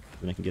car,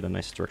 then I can get a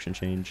nice direction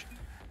change.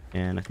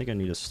 And I think I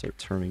need to start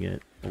turning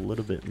it a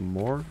little bit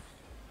more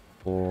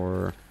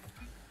or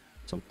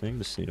something.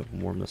 Just need to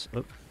warm this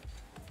up.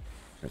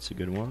 That's a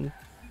good one.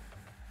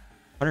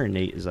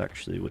 108 is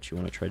actually what you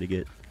want to try to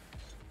get.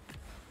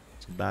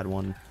 It's a bad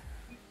one.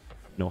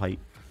 No height.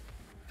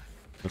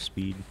 No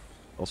speed.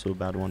 Also a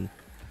bad one.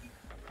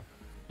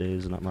 Today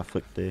is not my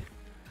flick day.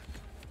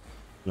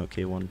 An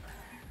okay one.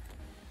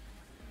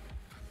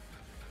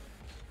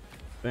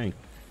 Bang.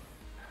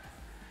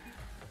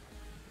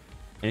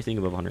 Anything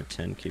above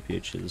 110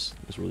 kph is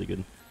really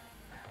good.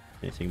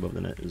 Anything above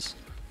the net is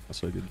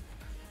also good.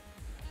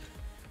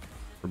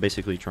 We're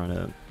basically trying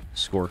to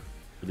score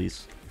for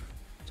these.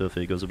 So if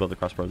it goes above the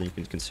crossbar, then you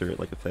can consider it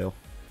like a fail.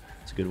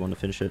 It's a good one to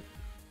finish it.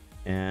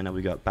 And now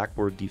we got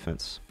backboard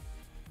defense.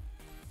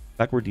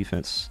 Backboard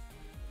defense.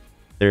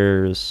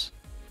 There's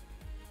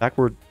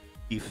backboard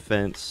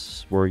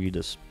defense where you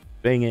just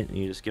bang it and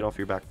you just get off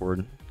your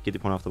backboard, get the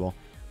point off the ball.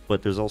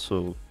 But there's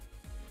also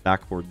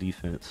backboard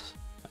defense.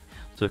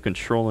 So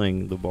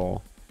controlling the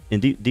ball. In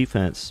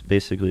defense,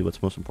 basically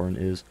what's most important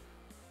is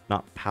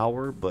not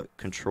power, but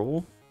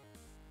control.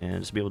 And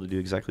just be able to do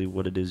exactly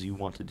what it is you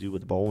want to do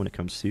with the ball when it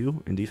comes to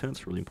you. In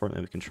defense, really important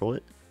that we control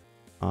it.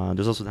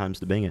 There's also times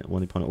to bang it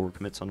when the opponent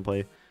overcommits on the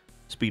play.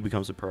 Speed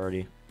becomes a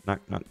priority, not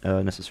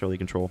necessarily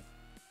control.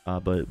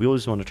 But we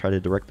always want to try to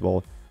direct the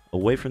ball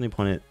away from the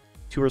opponent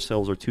to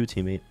ourselves or to a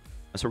teammate.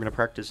 So we're going to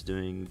practice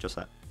doing just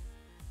that.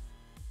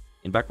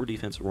 In backward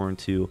defense, we're going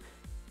to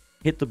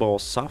hit the ball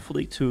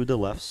softly to the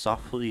left,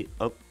 softly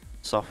up,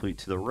 softly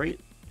to the right,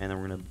 and then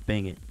we're going to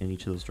bang it in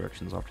each of those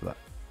directions after that.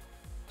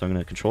 So I'm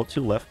going to control it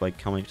to the left by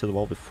coming to the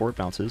ball before it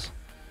bounces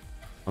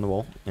on the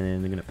wall, and then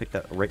I'm going to pick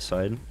that right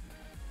side, and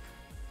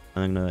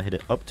I'm going to hit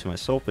it up to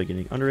myself by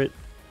getting under it,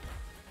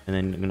 and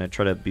then I'm going to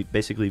try to be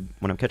basically,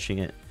 when I'm catching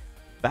it,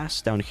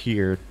 fast down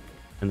here,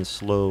 and then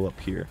slow up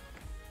here.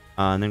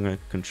 And then I'm going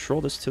to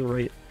control this to the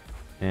right,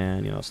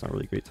 and you know, it's not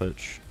really a great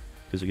touch,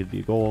 because it could be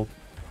a goal.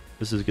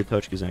 This is a good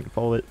touch because I can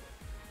follow it.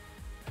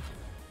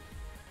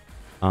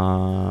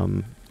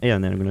 Yeah,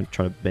 and then I'm going to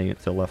try to bang it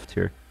to the left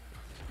here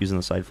using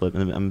the side flip.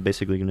 And then I'm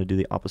basically going to do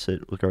the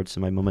opposite with regards to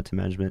my momentum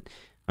management.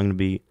 I'm going to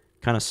be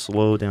kind of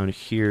slow down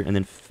here and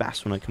then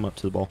fast when I come up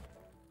to the ball.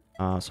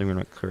 So I'm going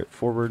to clear it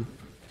forward.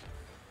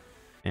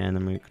 And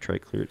I'm going to try to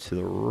clear it to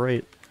the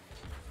right.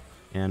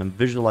 And I'm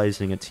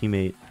visualizing a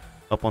teammate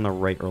up on the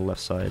right or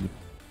left side.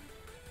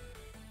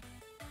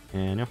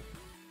 And yeah,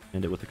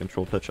 end it with a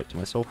control touch up to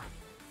myself.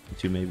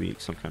 Into maybe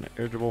some kind of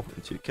air dribble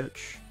into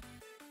catch.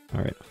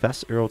 Alright,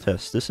 fast arrow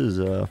test. This is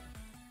a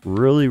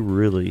really,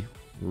 really,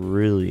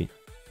 really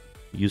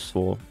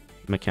useful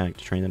mechanic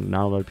to train, and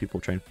not a lot of people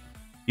train.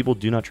 People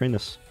do not train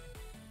this.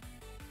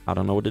 I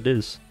don't know what it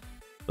is,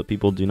 but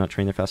people do not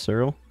train their fast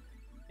aerial,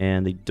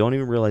 and they don't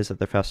even realize that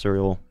their fast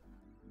aerial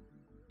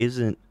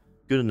isn't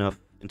good enough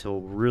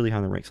until really high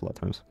in the ranks a lot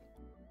of times.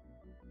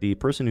 The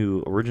person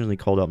who originally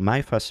called out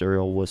my fast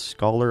aerial was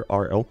Scholar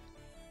RL.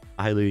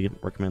 I highly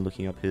recommend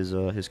looking up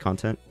his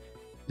content.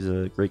 He's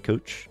a great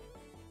coach.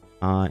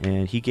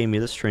 And he gave me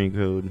this training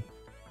code.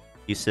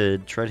 He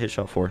said, try to hit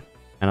shot 4.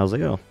 And I was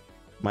like, oh,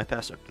 my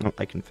fast aerial.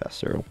 I can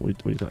fast aerial. What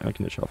do you think? I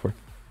can hit shot 4.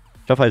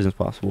 Shot 5 isn't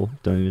possible.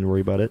 Don't even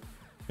worry about it.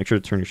 Make sure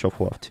to turn your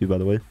shuffle off too, by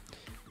the way.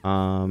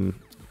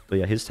 But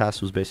yeah, his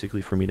task was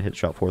basically for me to hit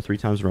shot 4 3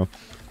 times in a row.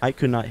 I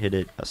could not hit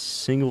it a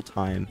single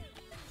time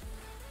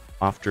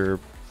after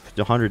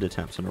 100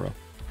 attempts in a row.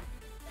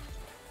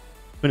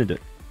 Couldn't do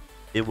it.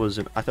 It was,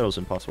 I thought it was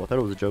impossible. I thought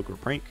it was a joke or a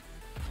prank.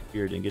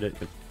 Here, didn't get it.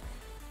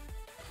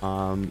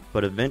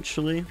 But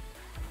eventually,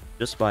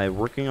 just by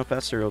working on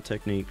fast aerial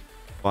technique,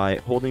 by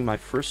holding my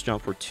first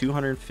jump for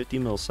 250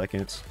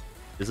 milliseconds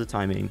is the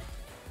timing,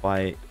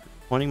 by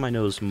pointing my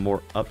nose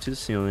more up to the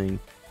ceiling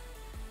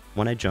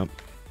when I jump,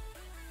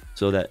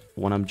 so that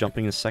when I'm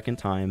jumping a second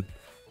time,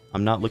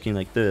 I'm not looking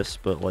like this,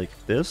 but like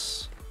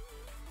this,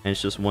 and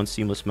it's just one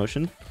seamless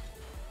motion,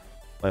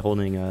 by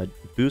holding a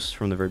boost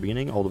from the very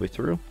beginning all the way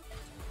through,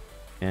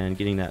 and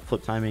getting that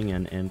flip timing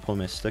and pulling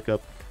my stick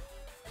up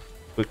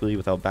quickly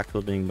without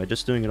backflipping, by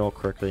just doing it all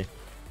correctly.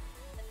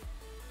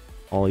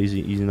 all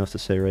easy enough to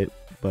say, right?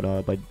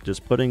 But by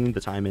just putting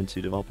the time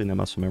into developing that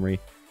muscle memory,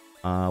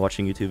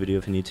 watching YouTube video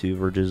if you need to,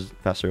 Verge's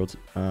fast aerial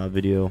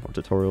video or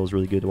tutorial is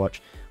really good to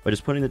watch. By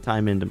just putting the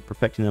time into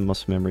perfecting that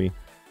muscle memory,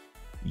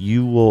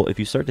 you will, if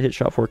you start to hit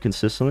shot 4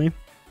 consistently,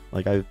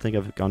 like I think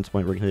I've gotten to the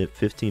point where I can hit it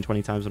 15,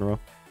 20 times in a row.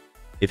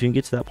 If you can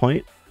get to that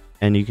point,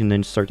 and you can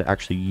then start to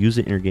actually use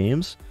it in your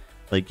games,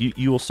 like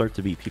you will start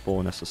to beat people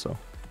in SSO.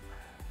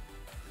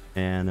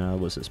 And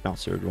what's this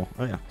bounce dribble?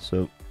 Oh yeah,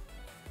 so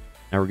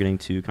now we're getting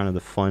to kind of the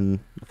fun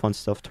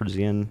stuff towards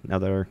the end. Now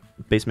that our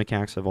base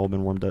mechanics have all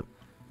been warmed up,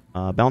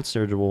 bounce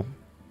dribble,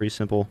 pretty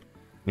simple.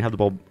 I'm gonna have the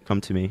ball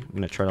come to me. I'm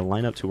gonna try to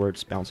line up to where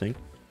it's bouncing,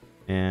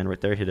 and right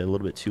there, hit it a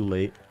little bit too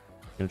late.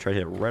 I'm gonna try to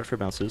hit it right after it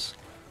bounces,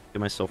 get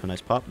myself a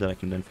nice pop that I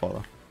can then follow.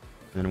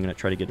 And then I'm gonna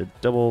try to get a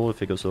double.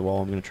 If it goes to the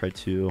wall, I'm gonna try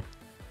to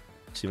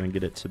see if I can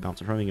get it to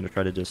bounce in front of me. I'm gonna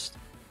try to just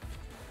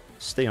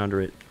stay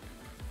under it.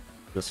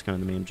 That's kind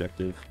of the main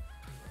objective.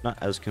 Not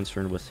as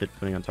concerned with hit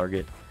putting on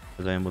target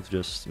as I am with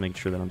just making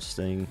sure that I'm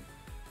staying.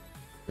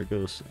 There it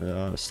goes,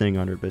 staying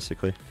under it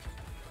basically.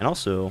 And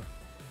also,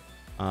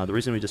 the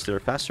reason we just did our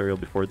fast aerial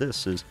before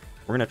this is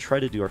we're gonna try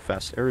to do our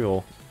fast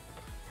aerial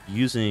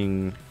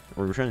using,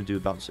 or we're trying to do a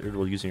bounce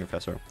aerial using our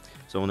fast aerial.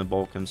 So when the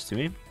ball comes to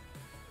me,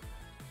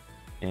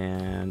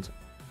 and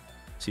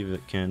see if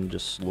it can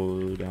just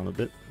slow down a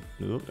bit.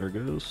 Oh, there it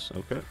goes.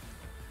 Okay.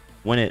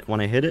 When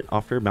I hit it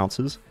after it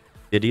bounces,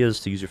 the idea is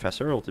to use your fast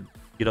aerial to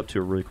get up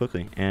to it really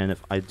quickly. And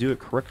if I do it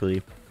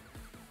correctly,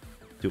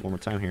 do it one more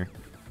time here.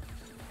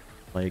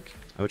 Like,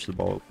 I wish the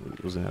ball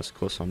wasn't as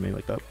close on me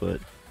like that,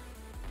 but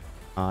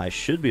I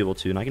should be able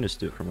to, and I can just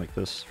do it from like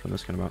this, from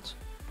this kind of bounce.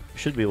 I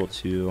should be able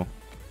to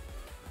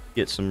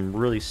get some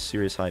really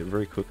serious height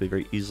very quickly,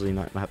 very easily,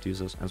 not have to use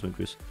this as my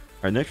boost.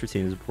 Our next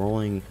routine is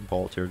rolling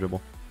ball to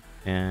dribble,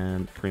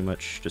 and pretty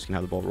much just gonna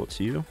have the ball roll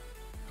to you.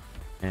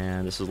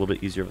 And this is a little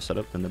bit easier of a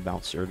setup than the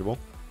bounce air dribble.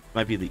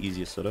 Might be the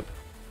easiest setup.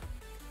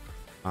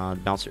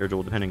 Bounce air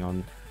dribble, depending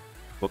on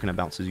what kind of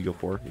bounces you go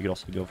for. You could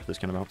also go for this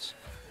kind of bounce,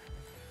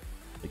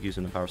 like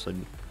using the Powerslide.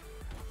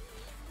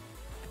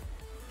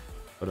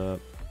 But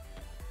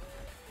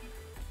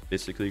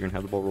basically, you're gonna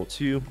have the ball roll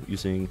to you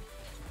using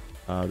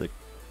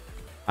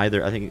I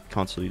think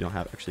constantly you don't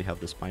actually have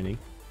this binding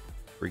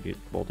where you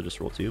get the ball to just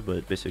roll to you,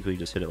 but basically you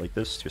just hit it like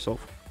this to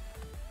yourself,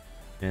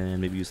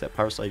 and maybe use that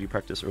Powerslide you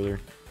practiced earlier.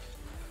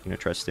 I'm gonna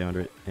try to stay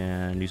under it,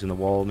 and using the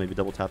wall, maybe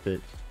double tap it,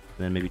 and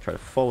then maybe try to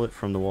follow it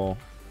from the wall,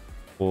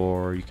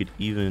 or you could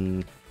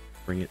even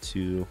bring it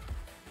to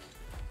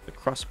the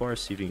crossbar,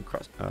 see if you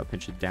can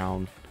pinch it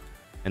down.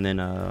 And then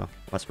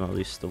last but not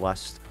least, the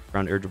last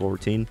ground air dribble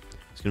routine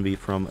is gonna be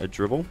from a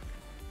dribble.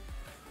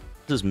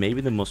 This is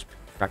maybe the most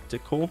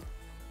practical.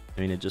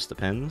 I mean, it just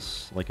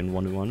depends. Like in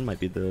 1v1 might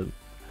be the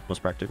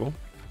most practical.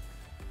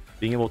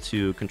 Being able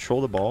to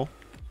control the ball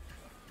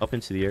up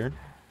into the air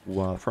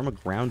from a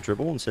ground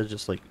dribble instead of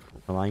just like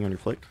relying on your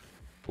flick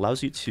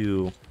allows you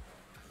to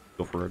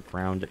go for a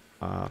ground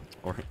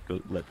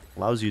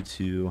allows you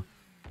to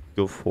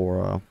go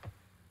for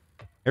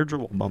air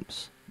dribble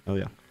bumps. Oh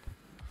yeah,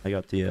 I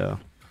got the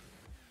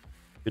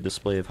good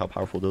display of how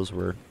powerful those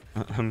were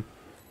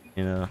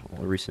in all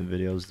the recent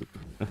videos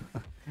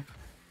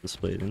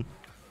displayed in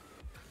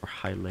or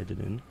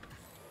highlighted in.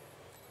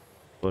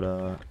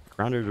 But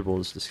ground air dribble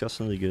is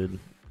disgustingly good.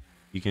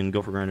 You can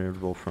go for ground air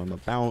dribble from a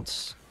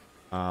bounce,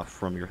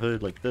 from your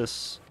hood like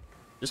this.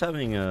 Just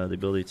having the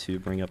ability to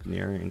bring up in the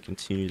air and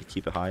continue to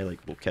keep it high, like,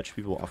 will catch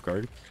people off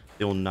guard.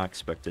 They will not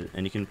expect it.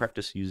 And you can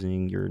practice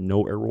using your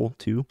no air roll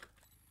too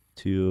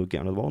to get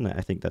onto the ball. And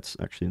I think that's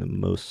actually the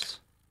most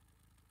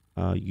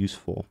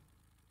useful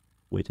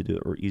way to do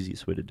it, or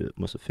easiest way to do it,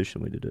 most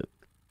efficient way to do it.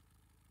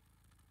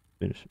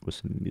 Finish with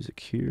some music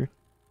here.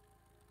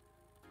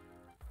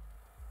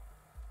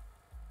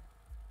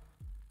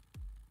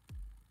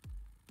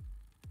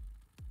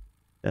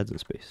 Adds in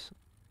space.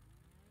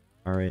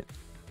 Alright.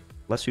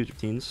 Last few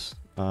routines.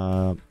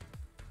 Third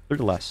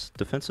to last.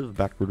 Defensive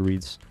backward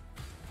reads.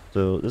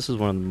 So this is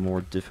one of the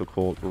more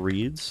difficult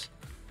reads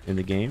in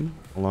the game,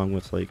 along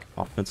with like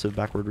offensive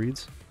backward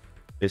reads.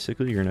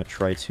 Basically, you're going to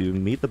try to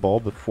meet the ball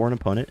before an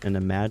opponent, an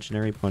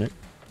imaginary opponent.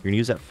 You're going to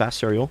use that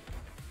fast aerial,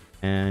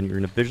 and you're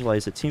going to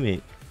visualize a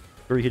teammate.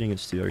 Who are you hitting it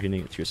to? Are you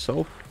hitting it to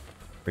yourself?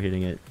 Or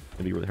hitting it,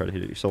 it'd be really hard to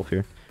hit it yourself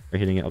here. Or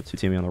hitting it up to a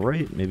teammate on the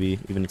right, maybe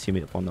even a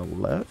teammate up on the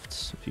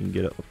left, if you can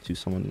get it up to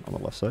someone on the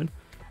left side.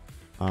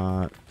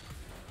 I'm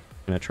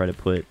going to try to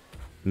put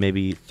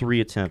maybe 3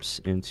 attempts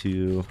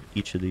into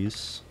each of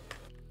these.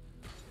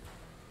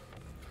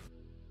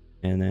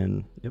 And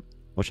then, yep,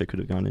 wish I could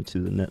have gone into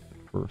the net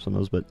for some of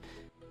those, but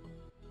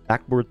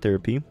backboard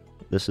therapy.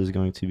 This is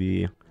going to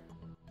be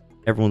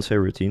everyone's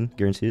favorite routine,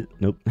 guarantee it.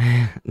 Nope.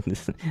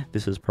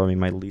 This is probably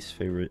my least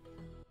favorite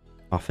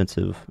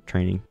offensive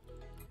training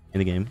in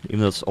the game,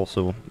 even though it's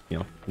also, you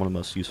know, one of the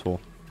most useful.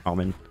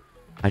 Common.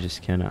 I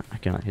cannot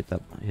hit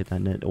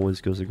that net. It always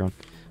goes to the ground.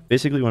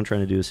 Basically, what I'm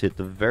trying to do is hit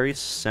the very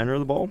center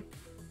of the ball.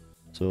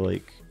 So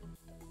like,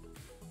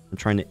 I'm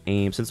trying to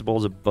aim, since the ball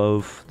is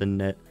above the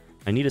net,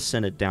 I need to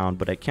send it down,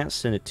 but I can't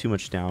send it too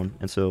much down.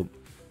 And so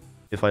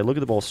if I look at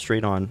the ball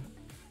straight on,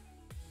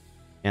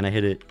 and I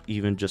hit it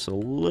even just a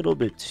little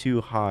bit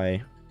too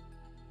high,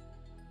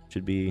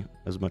 should be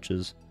as much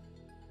as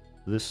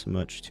this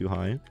much too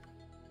high,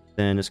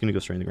 then it's going to go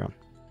straight in the ground.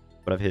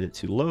 But I've hit it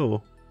too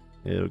low,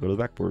 it'll go to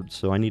the backboard.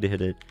 So I need to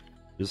hit it,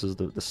 this is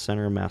the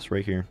center of mass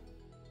right here.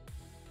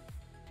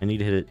 I need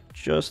to hit it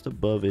just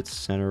above its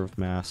center of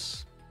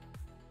mass,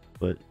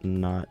 but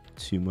not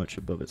too much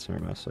above its center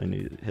of mass. So I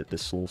need to hit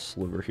this little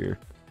sliver here,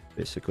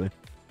 basically.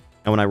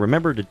 And when I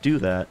remember to do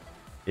that,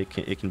 it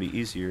can be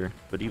easier,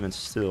 but even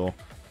still,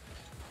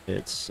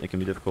 it can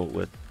be difficult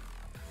with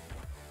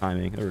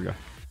timing. There we go.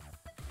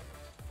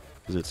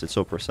 Because it's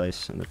so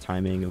precise, and the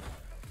timing of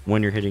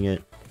when you're hitting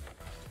it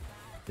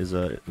is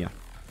yeah,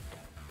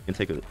 it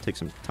can take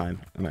some time.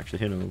 I'm actually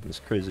hitting them. It's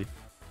crazy.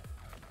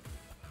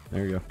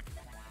 There you go.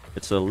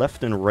 It's the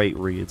left and right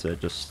reads that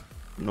just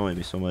annoy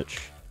me so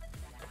much.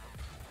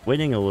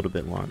 Waiting a little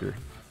bit longer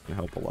can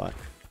help a lot,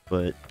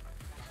 but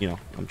you know,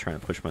 I'm trying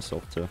to push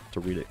myself to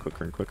read it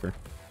quicker and quicker.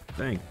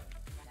 Dang.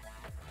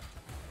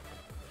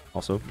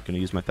 Also, I'm gonna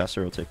use my fast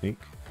arrow technique.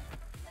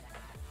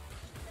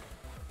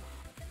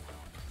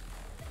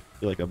 I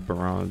feel like a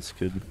bronze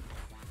could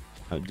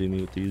outdo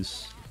me with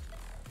these.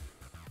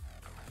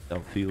 How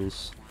it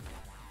feels.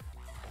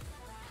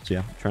 So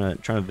yeah, trying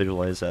to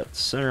visualize that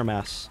center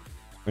mass.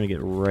 We're gonna get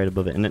right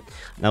above it, and then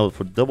now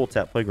for double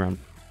tap playground,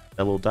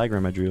 that little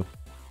diagram I drew,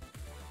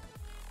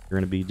 you're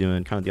gonna be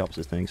doing kind of the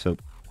opposite thing. So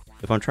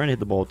if I'm trying to hit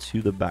the ball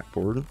to the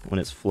backboard when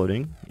it's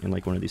floating in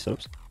like one of these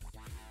setups,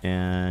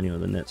 and you know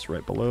the net's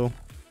right below,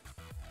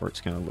 or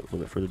it's kind of a little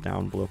bit further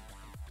down below,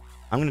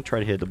 I'm gonna try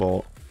to hit the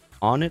ball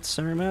on its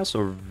center mass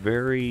or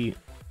very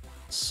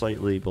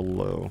slightly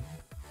below.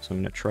 So I'm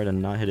gonna try to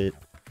not hit it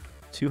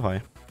too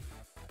high.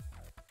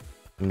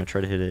 I'm gonna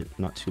try to hit it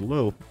not too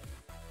low.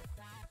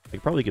 I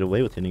could probably get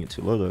away with hitting it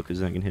too low though, because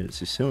then I can hit it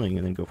to ceiling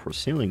and then go for a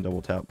ceiling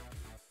double tap,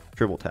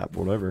 triple tap,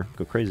 whatever,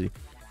 go crazy.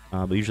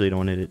 But usually I don't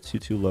want to hit it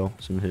too low,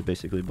 so I'm gonna hit it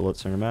basically below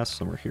its center mass,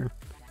 somewhere here.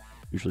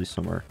 Usually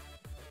somewhere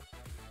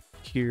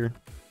here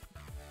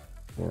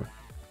or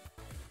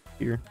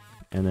here,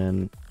 and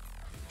then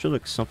it should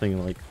look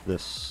something like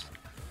this.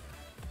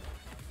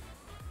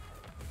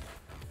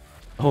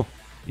 Oh,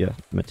 yeah,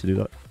 I meant to do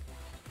that.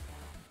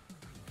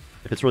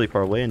 If it's really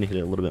far away and you hit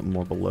it a little bit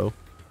more below,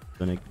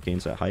 then it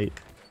gains that height.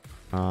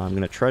 I'm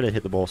going to try to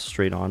hit the ball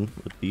straight on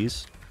with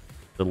these.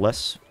 The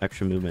less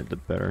extra movement, the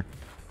better.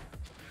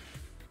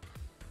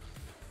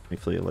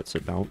 Thankfully, it lets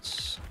it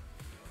bounce.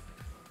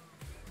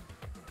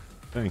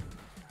 Okay.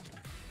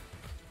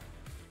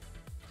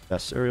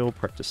 Fast aerial,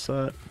 practice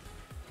that.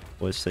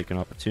 Always take an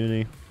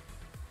opportunity.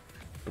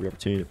 Every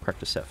opportunity to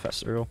practice that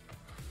fast aerial.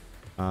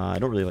 I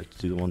don't really like to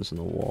do the ones in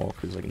the wall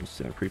because I can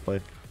just pre-play.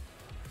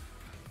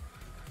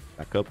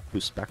 Back up,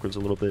 boost backwards a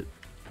little bit.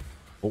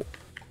 Oh.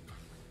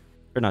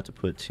 Try not to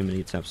put too many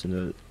attempts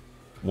into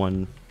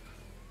one.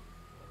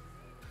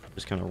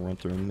 Just kind of run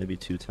through them, maybe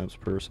 2 attempts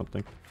per or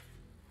something.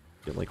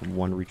 Get like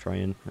 1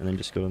 retry in, and then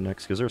just go to the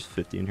next, because there's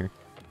 50 in here.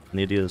 And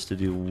the idea is to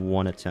do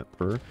 1 attempt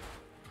per.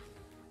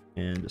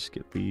 And just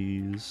get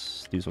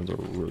these. These ones are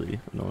really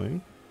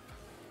annoying.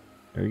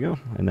 There you go,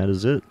 and that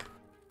is it.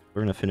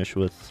 We're going to finish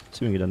with,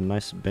 so we can get a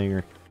nice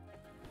banger.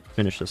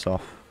 Finish this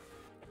off.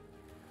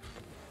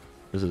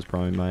 This is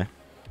probably my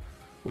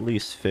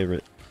least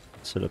favorite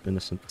setup in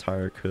this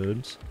entire code.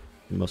 It's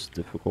the most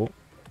difficult.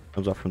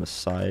 Comes off from the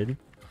side.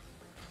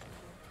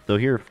 So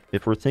here,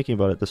 if we're thinking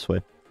about it this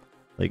way,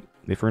 like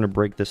if we're going to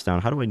break this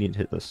down, how do I need to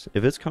hit this?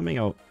 If it's coming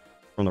out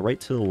from the right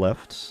to the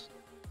left,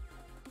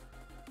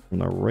 from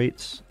the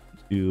right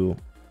to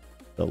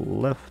the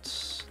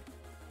left,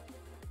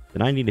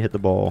 then I need to hit the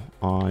ball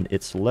on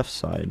its left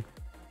side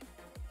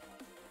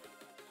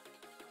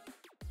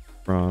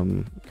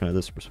from kind of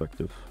this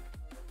perspective.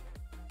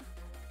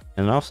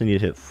 And I also need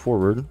to hit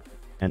forward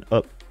and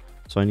up.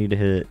 So I need to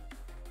hit it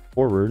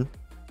forward,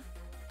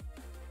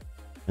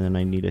 and then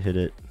I need to hit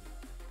it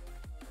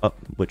up,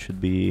 which should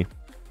be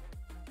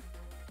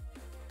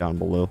down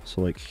below.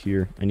 So like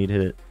here, I need to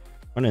hit it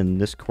kind of in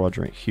this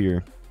quadrant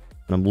here,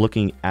 and I'm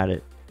looking at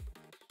it.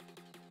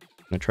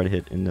 I'm gonna try to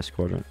hit in this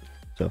quadrant.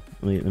 So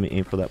let me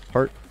aim for that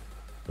part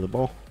of the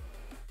ball.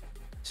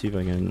 See if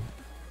I can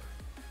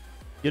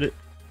get it.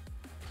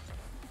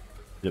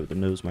 Hit it with the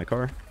nose of my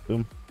car.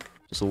 Boom.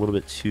 Just a little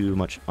bit too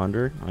much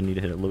under. I need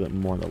to hit it a little bit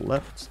more on the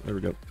left. There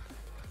we go.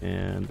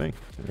 And bang.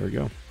 There we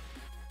go.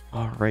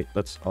 Alright,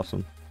 that's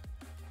awesome.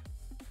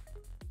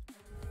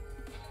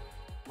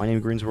 My name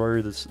is Greens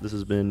Warrior. This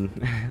has been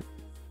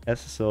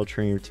SSL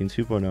Training Routine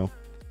 2.0.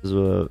 This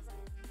has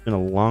been a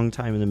long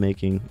time in the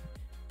making.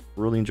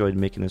 Really enjoyed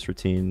making this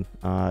routine.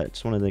 I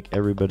just want to thank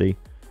everybody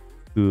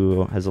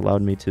who has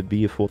allowed me to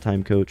be a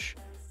full-time coach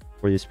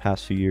for these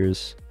past few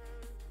years.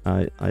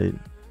 I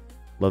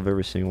love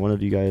every single one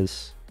of you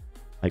guys.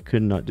 I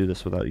could not do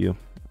this without you.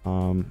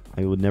 I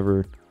would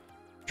never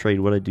trade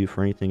what I do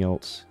for anything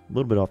else. A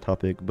little bit off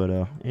topic,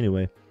 but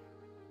anyway,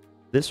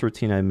 this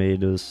routine I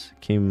made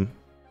came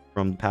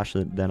from the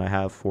passion that I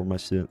have for my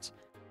students.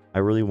 I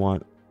really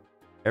want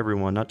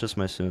everyone, not just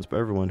my students, but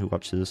everyone who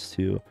watches this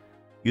to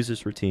use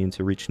this routine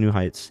to reach new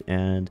heights.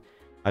 And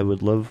I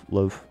would love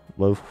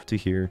love to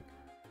hear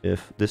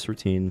if this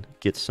routine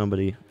gets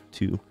somebody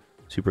to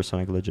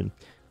Supersonic Legend.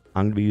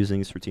 I'm going to be using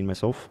this routine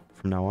myself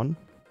from now on.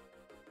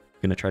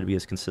 I'm going to try to be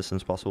as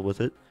consistent as possible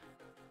with it.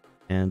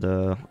 And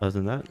other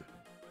than that,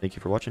 thank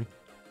you for watching.